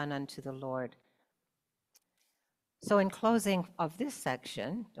is done unto the Lord. So in closing of this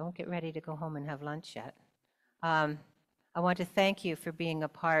section, don't get ready to go home and have lunch yet. I want to thank you for being a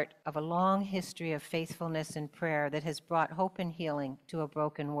part of a long history of faithfulness and prayer that has brought hope and healing to a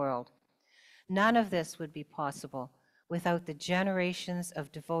broken world. None of this would be possible without the generations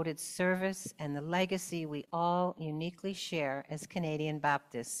of devoted service and the legacy we all uniquely share as Canadian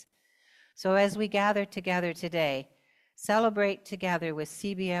Baptists. So as we gather together today, celebrate together with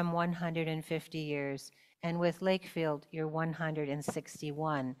CBM 150 years and with Lakefield your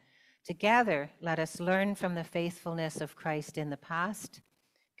 161, Together, let us learn from the faithfulness of Christ in the past,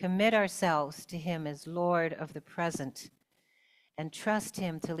 commit ourselves to him as Lord of the present, and trust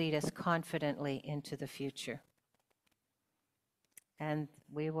him to lead us confidently into the future. And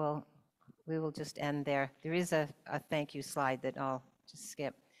we will just end there. There is a thank you slide that I'll just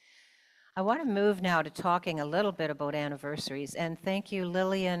skip. I want to move now to talking a little bit about anniversaries. And thank you,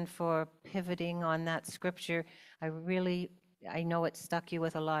 Lillian, for pivoting on that scripture. I know it stuck you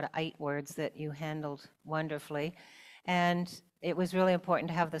with a lot of "ite" words that you handled wonderfully. And it was really important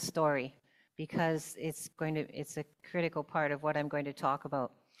to have the story because it's a critical part of what I'm going to talk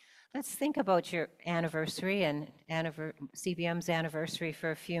about. Let's think about your anniversary and CBM's anniversary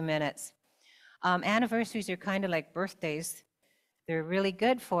for a few minutes. Anniversaries are kind of like birthdays. They're really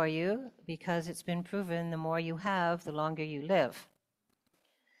good for you because it's been proven the more you have, the longer you live.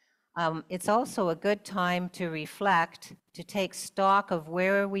 It's also a good time to reflect, to take stock of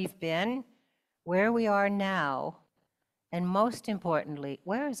where we've been, where we are now, and most importantly,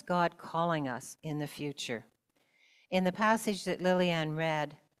 where is God calling us in the future? In the passage that Lillian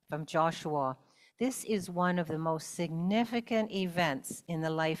read from Joshua, this is one of the most significant events in the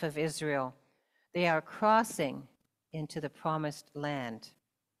life of Israel. They are crossing into the promised land.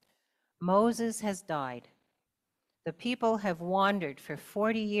 Moses has died. The people have wandered for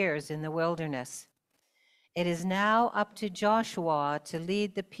 40 years in the wilderness. It is now up to Joshua to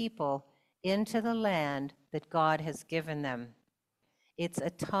lead the people into the land that God has given them. It's a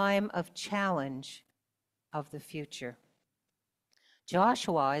time of challenge of the future.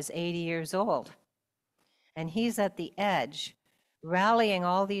 Joshua is 80 years old, and he's at the edge, rallying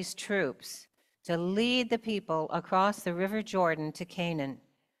all these troops to lead the people across the River Jordan to Canaan,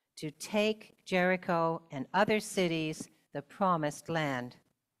 to take Jericho and other cities, the promised land.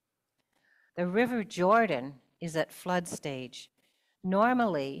 The River Jordan is at flood stage.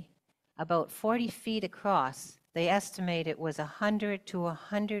 Normally, about 40 feet across, they estimate it was 100 to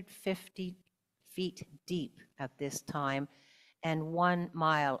 150 feet deep at this time and 1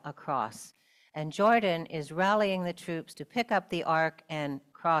 mile across. And Jordan is rallying the troops to pick up the ark and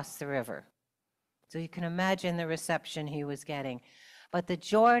cross the river. So you can imagine the reception he was getting. But the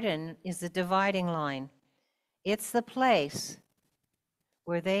Jordan is the dividing line. It's the place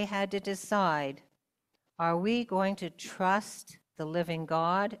where they had to decide, are we going to trust the living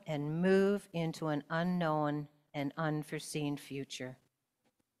God and move into an unknown and unforeseen future?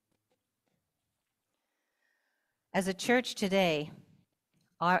 As a church today,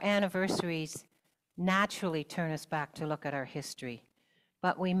 our anniversaries naturally turn us back to look at our history.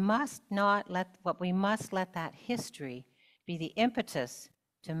 But we must let that history be the impetus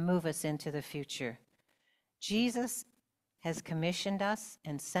to move us into the future. Jesus has commissioned us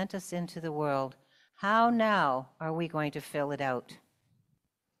and sent us into the world. How now are we going to fill it out?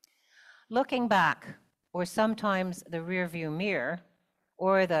 Looking back, or sometimes the rearview mirror,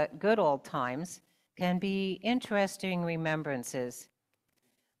 or the good old times, can be interesting remembrances.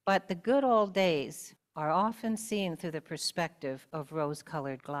 But the good old days are often seen through the perspective of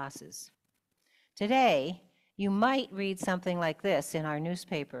rose-colored glasses. Today, you might read something like this in our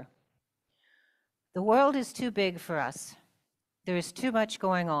newspaper. The world is too big for us. There is too much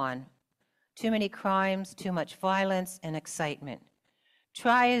going on. Too many crimes, too much violence and excitement.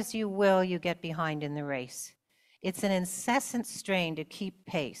 Try as you will, you get behind in the race. It's an incessant strain to keep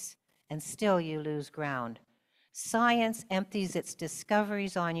pace, and still you lose ground. Science empties its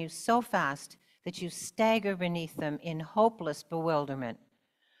discoveries on you so fast that you stagger beneath them in hopeless bewilderment.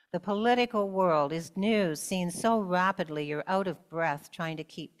 The political world is news seen so rapidly you're out of breath trying to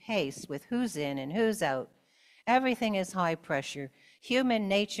keep pace with who's in and who's out. Everything is high pressure. Human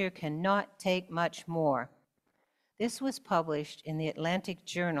nature cannot take much more. This was published in the Atlantic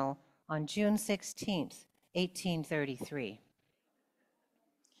Journal on June 16th, 1833.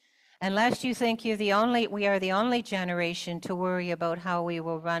 Unless you think we are the only generation to worry about how we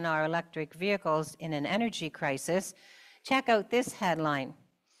will run our electric vehicles in an energy crisis, check out this headline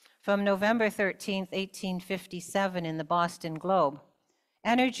from November 13th, 1857 in the Boston Globe.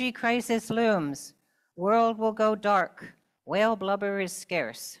 Energy crisis looms. World will go dark. Whale blubber is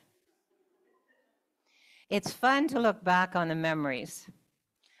scarce. It's fun to look back on the memories.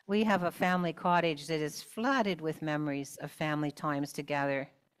 We have a family cottage that is flooded with memories of family times together.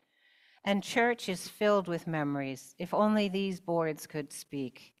 And church is filled with memories, if only these boards could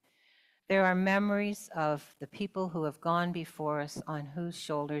speak. There are memories of the people who have gone before us on whose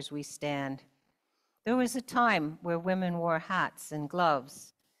shoulders we stand. There was a time where women wore hats and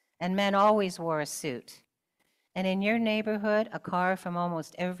gloves, and men always wore a suit. And in your neighborhood, a car from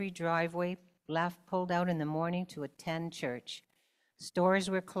almost every driveway pulled out in the morning to attend church. Stores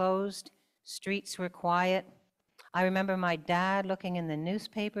were closed, streets were quiet. I remember my dad looking in the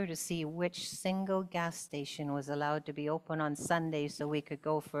newspaper to see which single gas station was allowed to be open on Sundays so we could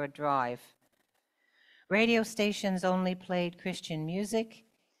go for a drive. Radio stations only played Christian music,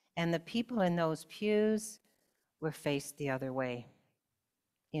 and the people in those pews were faced the other way.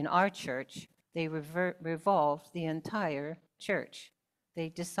 In our church, they revolved the entire church. They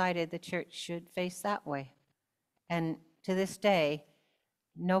decided the church should face that way. And to this day,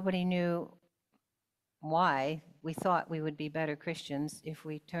 nobody knew why. We thought we would be better Christians if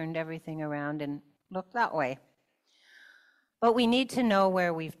we turned everything around and looked that way. But we need to know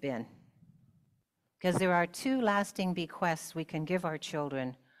where we've been, because there are two lasting bequests we can give our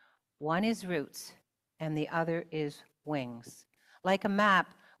children. One is roots, and the other is wings. Like a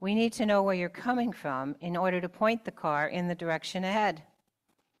map, we need to know where you're coming from in order to point the car in the direction ahead.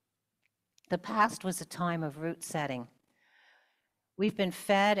 The past was a time of root setting. We've been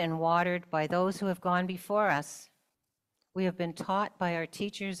fed and watered by those who have gone before us. We have been taught by our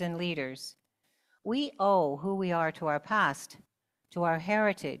teachers and leaders. We owe who we are to our past, to our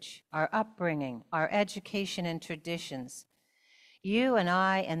heritage, our upbringing, our education and traditions. You and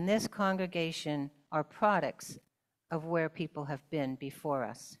I and this congregation are products of where people have been before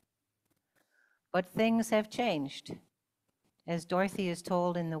us. But things have changed. As Dorothy is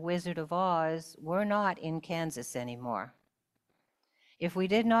told in The Wizard of Oz, we're not in Kansas anymore. If we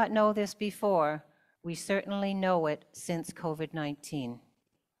did not know this before, we certainly know it since COVID-19,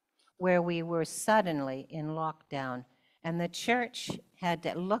 where we were suddenly in lockdown, and the church had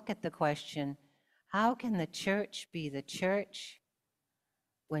to look at the question, how can the church be the church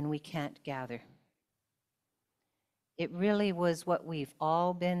when we can't gather? It really was what we've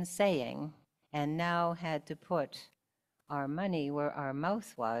all been saying, and now had to put our money where our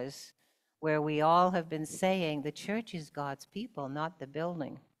mouth was, where we all have been saying the church is God's people, not the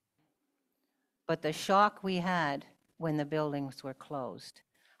building. But the shock we had when the buildings were closed.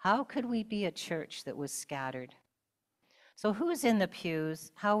 How could we be a church that was scattered? So who's in the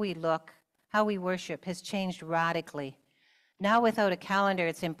pews, how we look, how we worship has changed radically. Now without a calendar,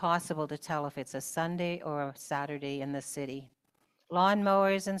 it's impossible to tell if it's a Sunday or a Saturday in the city.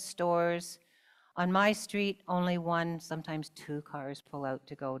 Lawnmowers and stores. On my street, only one, sometimes two cars pull out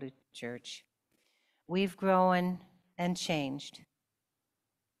to go to church. We've grown and changed.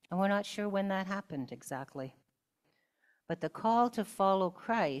 And we're not sure when that happened exactly. But the call to follow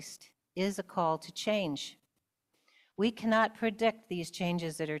Christ is a call to change. We cannot predict these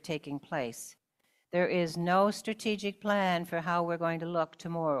changes that are taking place. There is no strategic plan for how we're going to look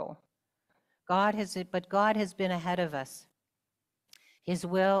tomorrow. But God has been ahead of us. His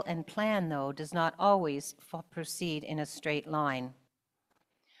will and plan, though, does not always proceed in a straight line.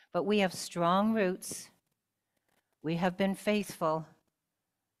 But we have strong roots, we have been faithful,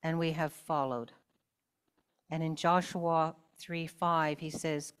 and we have followed. And in Joshua 3:5, he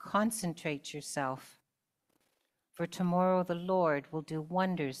says, concentrate yourself, for tomorrow the Lord will do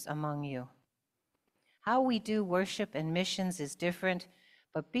wonders among you. How we do worship and missions is different,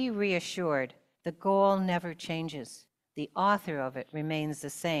 but be reassured, the goal never changes. The author of it remains the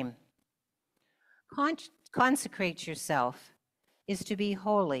same. Consecrate yourself is to be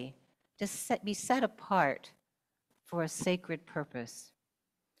holy, to be set apart for a sacred purpose.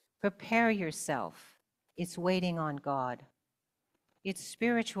 Prepare yourself. It's waiting on God. It's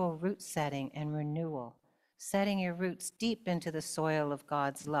spiritual root setting and renewal, setting your roots deep into the soil of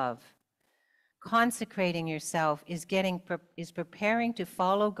God's love. Consecrating yourself is preparing to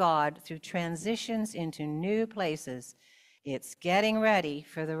follow God through transitions into new places. It's getting ready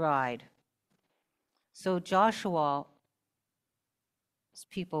for the ride. So Joshua's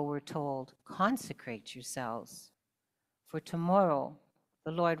people were told, consecrate yourselves, for tomorrow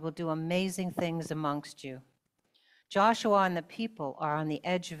the Lord will do amazing things amongst you. Joshua and the people are on the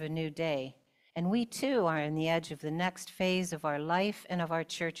edge of a new day, and we too are on the edge of the next phase of our life and of our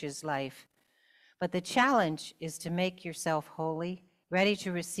church's life. But the challenge is to make yourself holy, ready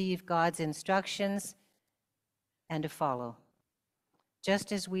to receive God's instructions and to follow.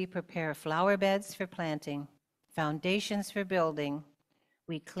 Just as we prepare flower beds for planting, foundations for building,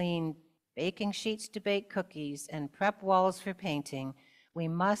 we clean baking sheets to bake cookies and prep walls for painting, we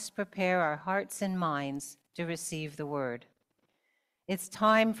must prepare our hearts and minds to receive the word. It's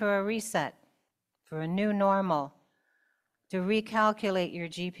time for a reset, for a new normal, to recalculate your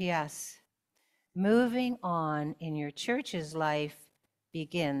GPS. Moving on in your church's life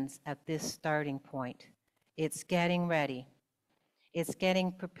begins at this starting point. It's getting ready. It's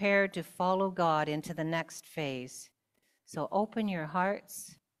getting prepared to follow God into the next phase. So open your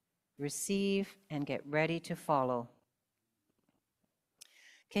hearts, receive, and get ready to follow.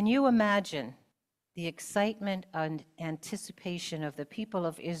 Can you imagine the excitement and anticipation of the people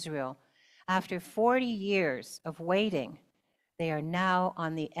of Israel after 40 years of waiting? They are now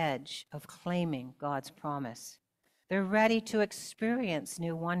on the edge of claiming God's promise. They're ready to experience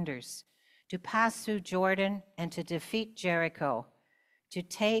new wonders, to pass through Jordan and to defeat Jericho, to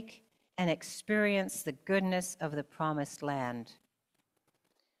take and experience the goodness of the promised land.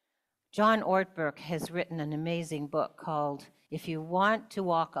 John Ortberg has written an amazing book called If You Want to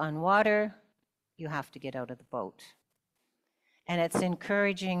Walk on Water, You Have to Get Out of the Boat. And it's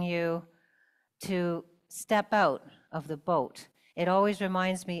encouraging you to step out of the boat. It always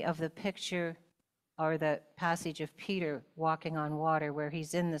reminds me of the picture or the passage of Peter walking on water where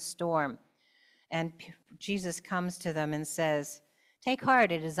he's in the storm. And Jesus comes to them and says, "Take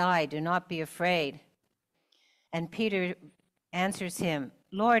heart, it is I, do not be afraid." And Peter answers him,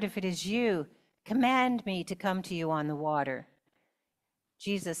 "Lord, if it is you, command me to come to you on the water."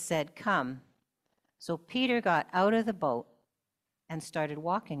 Jesus said, "Come." So Peter got out of the boat and started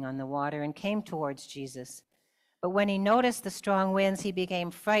walking on the water and came towards Jesus. But when he noticed the strong winds, he became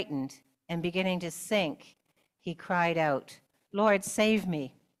frightened, and beginning to sink, he cried out, "Lord, save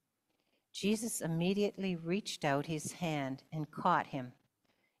me." Jesus immediately reached out his hand and caught him.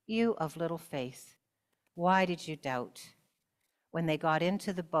 "You of little faith, why did you doubt?" When they got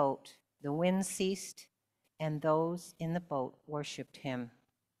into the boat, the wind ceased, and those in the boat worshiped him.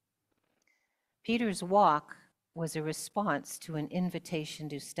 Peter's walk was a response to an invitation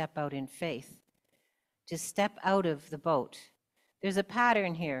to step out in faith, to step out of the boat. There's a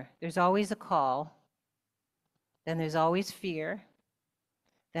pattern here. There's always a call, then there's always fear,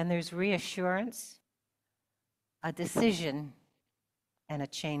 then there's reassurance, a decision, and a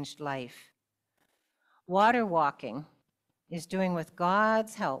changed life. Water walking is doing with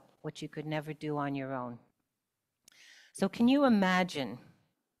God's help what you could never do on your own. So can you imagine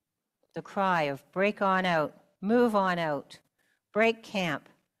the cry of break on out, move on out, break camp,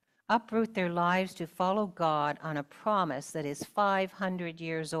 uproot their lives to follow God on a promise that is 500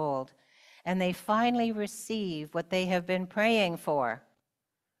 years old, and they finally receive what they have been praying for?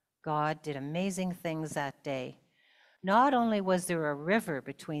 God did amazing things that day. Not only was there a river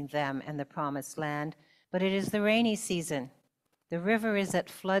between them and the promised land, but it is the rainy season. The river is at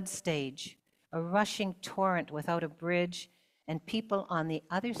flood stage, a rushing torrent without a bridge, and people on the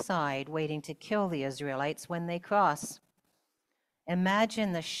other side waiting to kill the Israelites when they cross.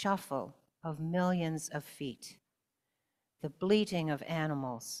 Imagine the shuffle of millions of feet, the bleating of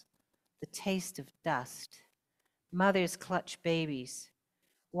animals, the taste of dust. Mothers clutch babies.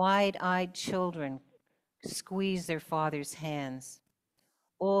 Wide-eyed children squeeze their father's hands.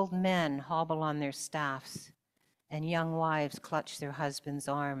 Old men hobble on their staffs, and young wives clutch their husbands'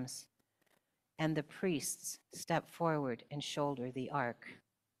 arms. And the priests step forward and shoulder the ark.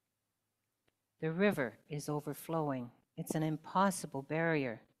 The river is overflowing. It's an impossible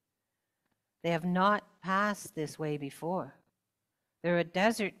barrier. They have not passed this way before. They're a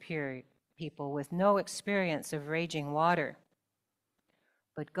desert people with no experience of raging water.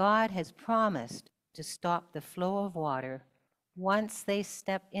 But God has promised to stop the flow of water once they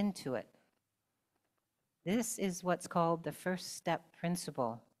step into it. This is what's called the first step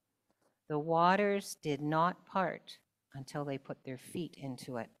principle. The waters did not part until they put their feet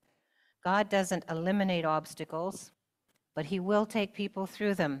into it. God doesn't eliminate obstacles, but he will take people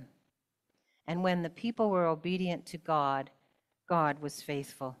through them. And when the people were obedient to God, God was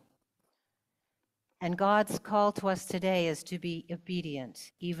faithful. And God's call to us today is to be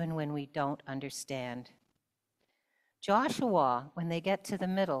obedient, even when we don't understand. Joshua, when they get to the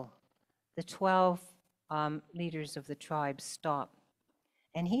middle, the 12 leaders of the tribes stop,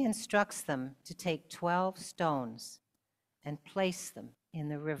 and he instructs them to take 12 stones and place them in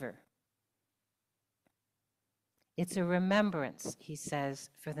the river. It's a remembrance, he says,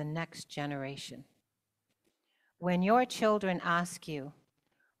 for the next generation. When your children ask you,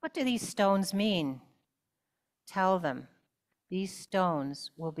 "What do these stones mean?" tell them, "These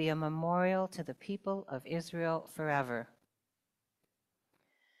stones will be a memorial to the people of Israel forever."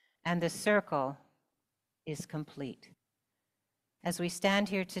 And the circle is complete. As we stand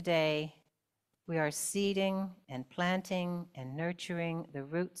here today, we are seeding and planting and nurturing the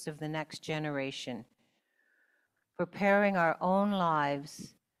roots of the next generation, preparing our own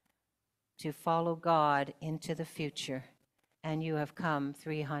lives to follow God into the future, and you have come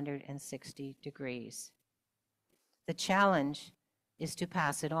 360 degrees. The challenge is to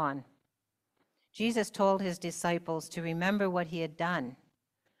pass it on. Jesus told his disciples to remember what he had done,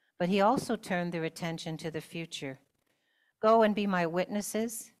 but he also turned their attention to the future. Go and be my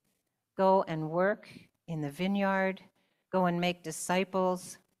witnesses. Go and work in the vineyard. Go and make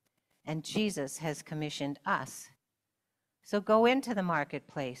disciples, and Jesus has commissioned us. So go into the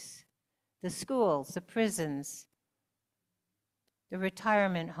marketplace, the schools, the prisons, the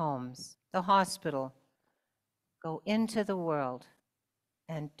retirement homes, the hospital. Go into the world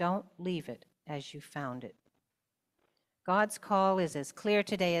and don't leave it as you found it. God's call is as clear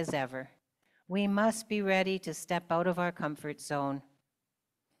today as ever. We must be ready to step out of our comfort zone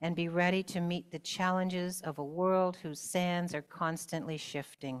and be ready to meet the challenges of a world whose sands are constantly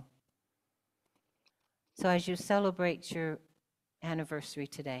shifting. So as you celebrate your anniversary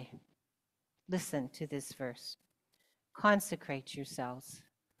today, listen to this verse. Consecrate yourselves,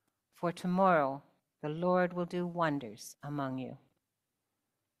 for tomorrow the Lord will do wonders among you.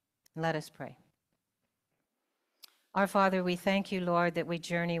 Let us pray. Our Father, we thank you, Lord, that we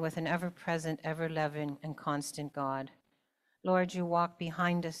journey with an ever-present, ever-loving, and constant God. Lord, you walk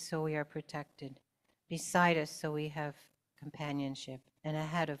behind us so we are protected, beside us so we have companionship, and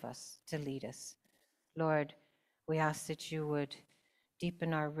ahead of us to lead us. Lord, we ask that you would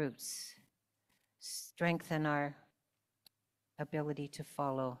deepen our roots, strengthen our ability to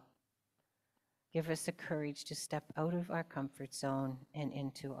follow. Give us the courage to step out of our comfort zone and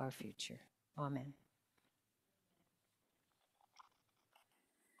into our future. Amen.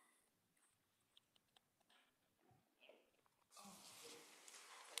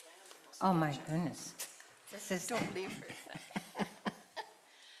 Oh my goodness. Don't leave her.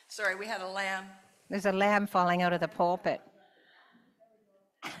 Sorry, we had a lamb. There's a lamb falling out of the pulpit.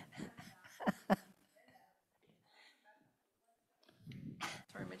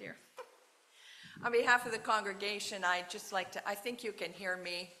 Sorry, my dear. On behalf of the congregation, I think you can hear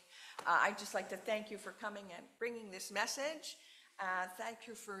me. I'd just like to thank you for coming and bringing this message. Thank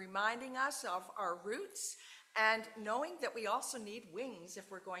you for reminding us of our roots and knowing that we also need wings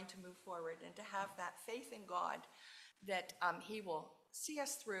if we're going to move forward, and to have that faith in God that he will see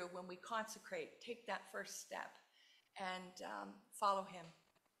us through when we consecrate, take that first step, and follow him.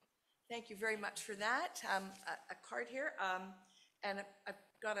 Thank you very much for that. A card here, and I've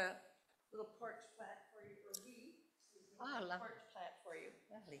got a little porch plant for you, or lovely. porch plant for you.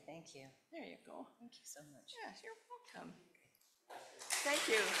 Lovely, thank you. There you go. Thank you so much. Yes, you're welcome. Thank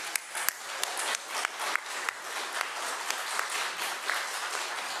you.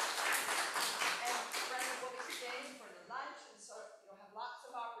 And Brenda will be staying for the lunch, and so you'll have lots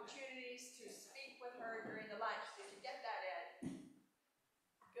of opportunities to speak with her during the lunch. Did you get that, Ed?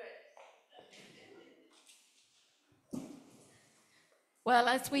 Good. Well,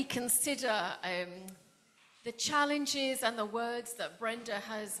 as we consider the challenges and the words that Brenda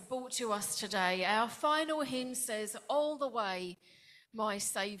has brought to us today, our final hymn says, "All the way my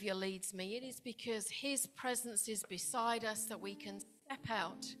Saviour leads me." It is because his presence is beside us that we can step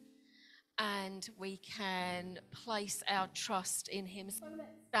out and we can place our trust in him. So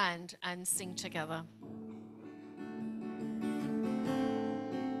let's stand and sing together.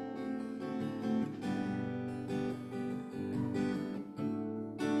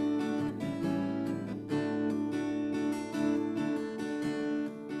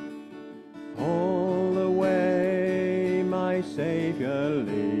 All the way my Saviour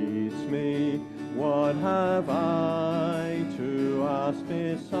leads me, what have I to ask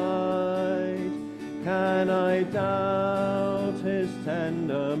beside? Can I doubt his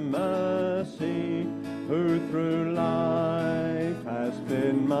tender mercy, who through life has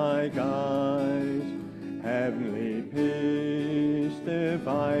been my guide? Heavenly peace,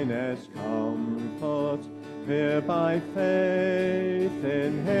 divinest comfort, here by faith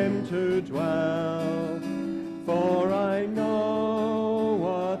in him to dwell. For I know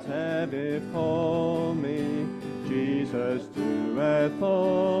whatever befall me, Jesus doeth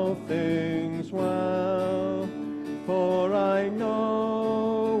all things well. For I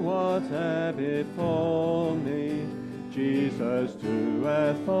know whatever befall me, Jesus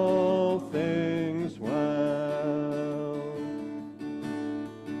doeth all things well.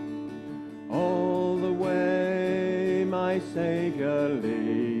 All the way my Saviour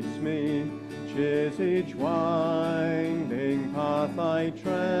leads me, 'tis each winding path I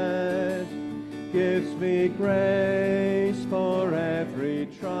tread, gives me grace for every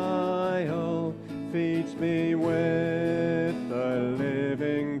trial, feeds me with the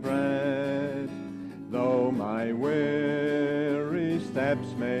living bread. Though my weary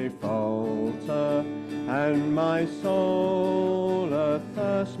steps may falter, and my soul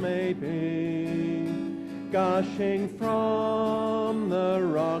athirst may be, gushing from the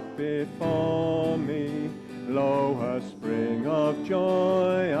rock before me, lo, a spring of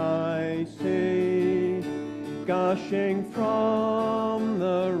joy I see. Gushing from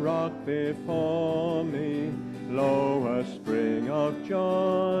the rock before me, lo, a spring of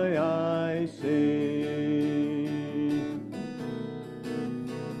joy I see.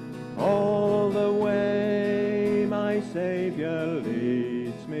 All the way my Savior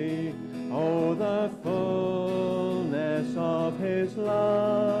leads me, oh, the fullness of his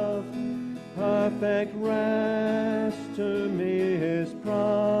love, perfect rest to me is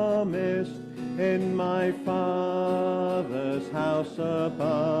promised in my Father's house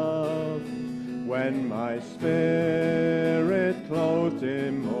above. When my spirit clothed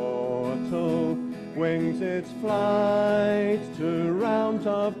immortal wings its flight to realms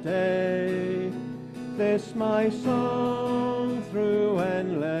of day, this my song through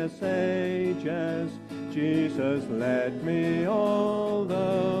endless ages, Jesus led me all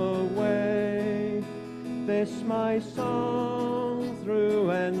the way. This my song through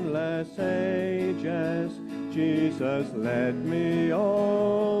endless ages, Jesus led me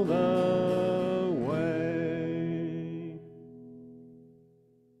all the way.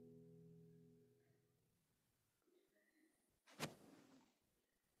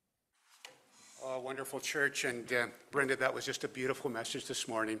 Oh, wonderful church. And Brenda, that was just a beautiful message this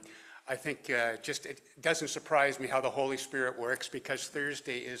morning. I think just it doesn't surprise me how the Holy Spirit works, because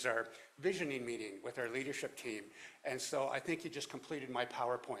Thursday is our visioning meeting with our leadership team. And so I think you just completed my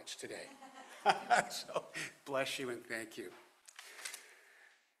PowerPoints today. So bless you and thank you.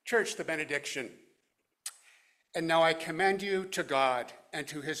 Church, the benediction. And now I commend you to God and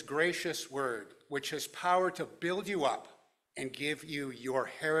to his gracious word, which has power to build you up and give you your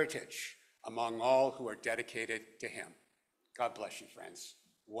heritage among all who are dedicated to him. God bless you, friends.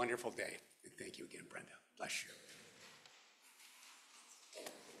 Wonderful day. And thank you again, Brenda. Bless you.